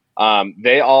Diesel,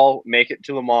 they all make it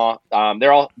to Le Mans.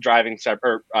 They're all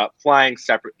flying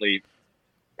separately.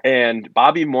 And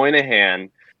Bobby Moynihan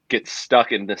gets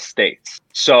stuck in the States.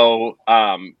 So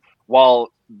while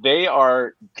they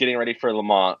are getting ready for Le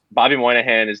Mans, Bobby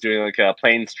Moynihan is doing like a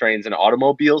planes, trains, and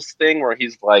automobiles thing where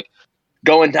he's like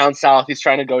going down south. He's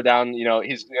trying to go down, he's going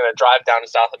to drive down to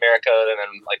South America and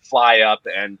then like fly up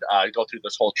and go through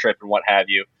this whole trip and what have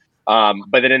you.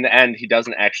 But then in the end, he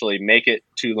doesn't actually make it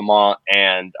to Le Mans,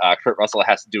 and Kurt Russell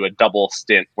has to do a double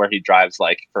stint where he drives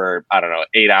like for,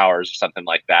 8 hours or something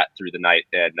like that through the night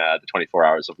in the 24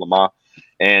 hours of Le Mans.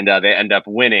 And they end up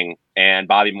winning, and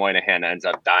Bobby Moynihan ends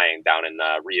up dying down in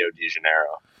Rio de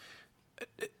Janeiro.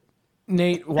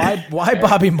 Nate, why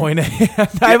Bobby Moynihan?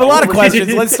 I have a lot of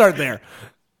questions. Let's start there.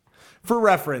 For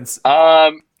reference.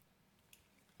 I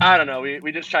don't know.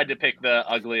 We just tried to pick the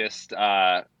ugliest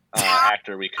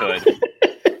actor we could.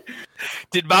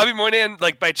 Did Bobby Moynihan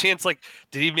by chance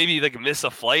did he maybe miss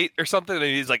a flight or something?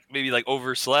 Maybe he's maybe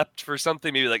overslept for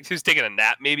something. Maybe he was taking a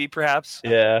nap. Maybe perhaps.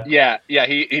 Yeah.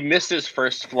 He missed his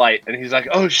first flight, and he's like,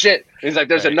 "Oh shit!" And he's like,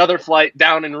 "There's another flight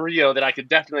down in Rio that I could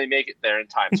definitely make it there in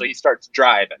time." So he starts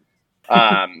driving.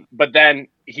 But then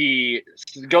he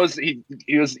was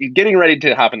getting ready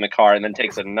to hop in the car, and then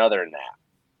takes another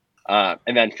nap,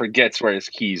 and then forgets where his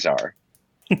keys are.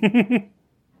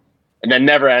 And then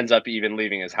never ends up even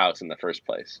leaving his house in the first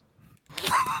place.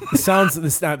 I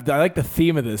like the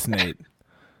theme of this, Nate.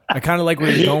 I kind of like where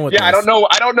you're going with this. I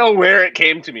don't know where it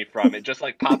came to me from. It just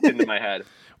popped into my head.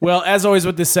 Well, as always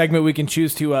with this segment, we can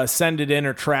choose to send it in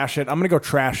or trash it. I'm going to go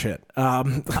trash it. I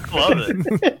love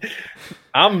it.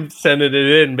 I'm sending it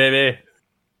in, baby.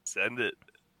 Send it.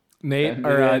 Nate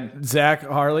or Zach,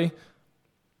 Harley?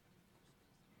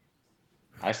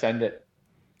 I send it.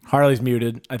 Harley's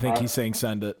muted. I think he's saying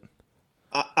send it.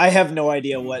 I have no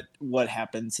idea what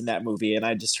happens in that movie, and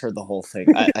I just heard the whole thing.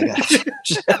 I got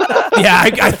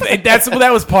that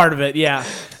was part of it. Yeah,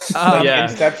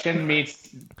 Inception meets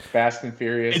Fast and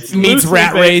Furious. It's meets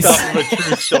Rat Race. Off of a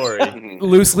true story.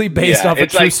 Loosely based off a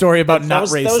true story about not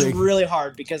racing. That was really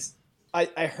hard because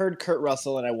I heard Kurt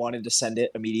Russell and I wanted to send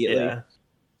it immediately. Yeah.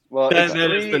 Well,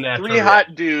 three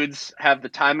hot dudes have the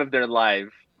time of their life,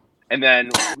 and then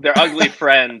their ugly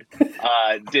friend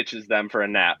ditches them for a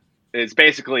nap. It's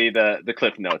basically the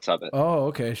Cliff Notes of it. Oh,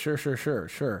 okay.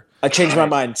 Sure. I changed my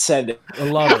mind. Send it. I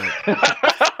love it.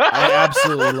 I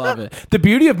absolutely love it. The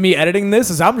beauty of me editing this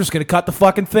is I'm just going to cut the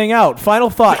fucking thing out. Final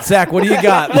thought, Zach, what do you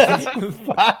got?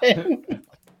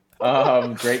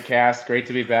 Great cast. Great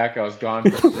to be back. I was gone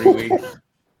for 3 weeks.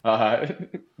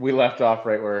 We left off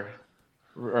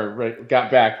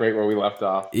got back right where we left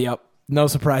off. Yep. No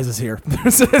surprises here.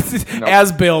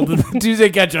 As billed, Tuesday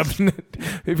catch-up.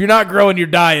 If you're not growing, you're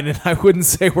dying, and I wouldn't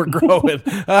say we're growing.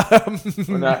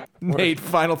 Nate,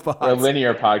 final thoughts. We're a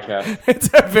linear podcast. It's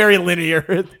a very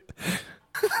linear.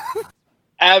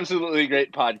 Absolutely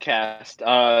great podcast.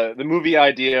 The movie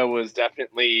idea was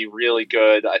definitely really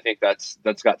good. I think that's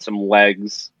got some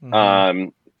legs.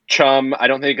 Mm-hmm. Chum, I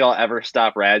don't think I'll ever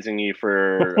stop razzing you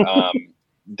for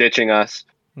ditching us.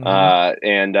 Mm-hmm.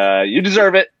 And you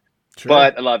deserve it. Sure.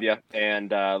 But I love you,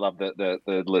 and love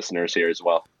the listeners here as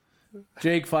well.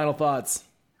 Jake, final thoughts.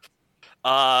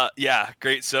 Yeah,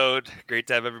 great sode. Great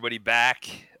to have everybody back.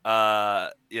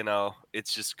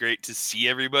 It's just great to see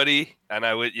everybody, and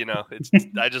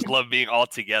I just love being all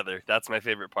together. That's my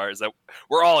favorite part, is that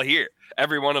we're all here.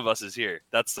 Every one of us is here.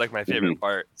 That's like my favorite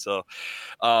part. So,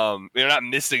 we're not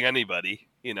missing anybody.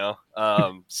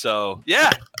 So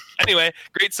yeah. Anyway,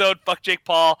 great sode. Fuck Jake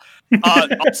Paul. Also,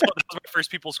 that was my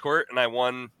first People's Court, and I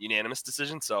won unanimous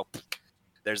decision. So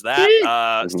there's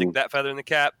that. Stick that feather in the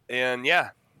cap, and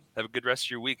yeah, have a good rest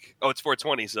of your week. Oh, it's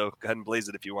 420, so go ahead and blaze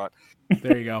it if you want.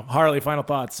 There you go. Harley, final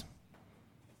thoughts.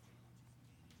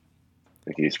 I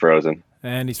think he's frozen.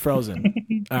 And he's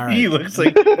frozen. All right. He looks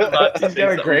like he's got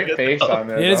a great face on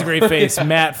there. It is a great face.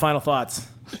 Matt, final thoughts.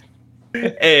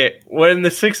 Hey, when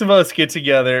the six of us get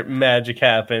together, magic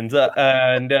happens,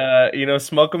 and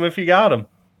smoke them if you got them.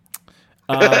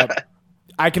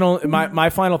 I can only my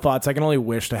final thoughts. I can only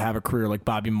wish to have a career like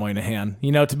Bobby Moynihan.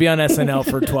 To be on SNL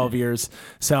for 12 years.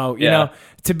 So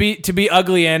to be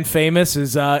ugly and famous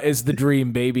is the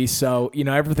dream, baby. So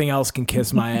everything else can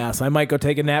kiss my ass. I might go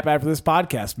take a nap after this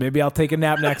podcast. Maybe I'll take a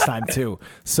nap next time too.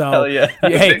 So hell yeah.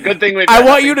 Hey, good thing I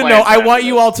want you to know. I want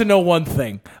you all to know one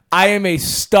thing. I am a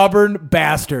stubborn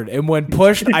bastard, and when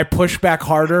pushed, I push back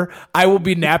harder. I will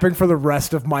be napping for the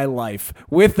rest of my life.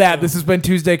 With that, this has been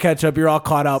Tuesday Catch Up. You're all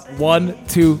caught up. 1,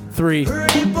 2, 3.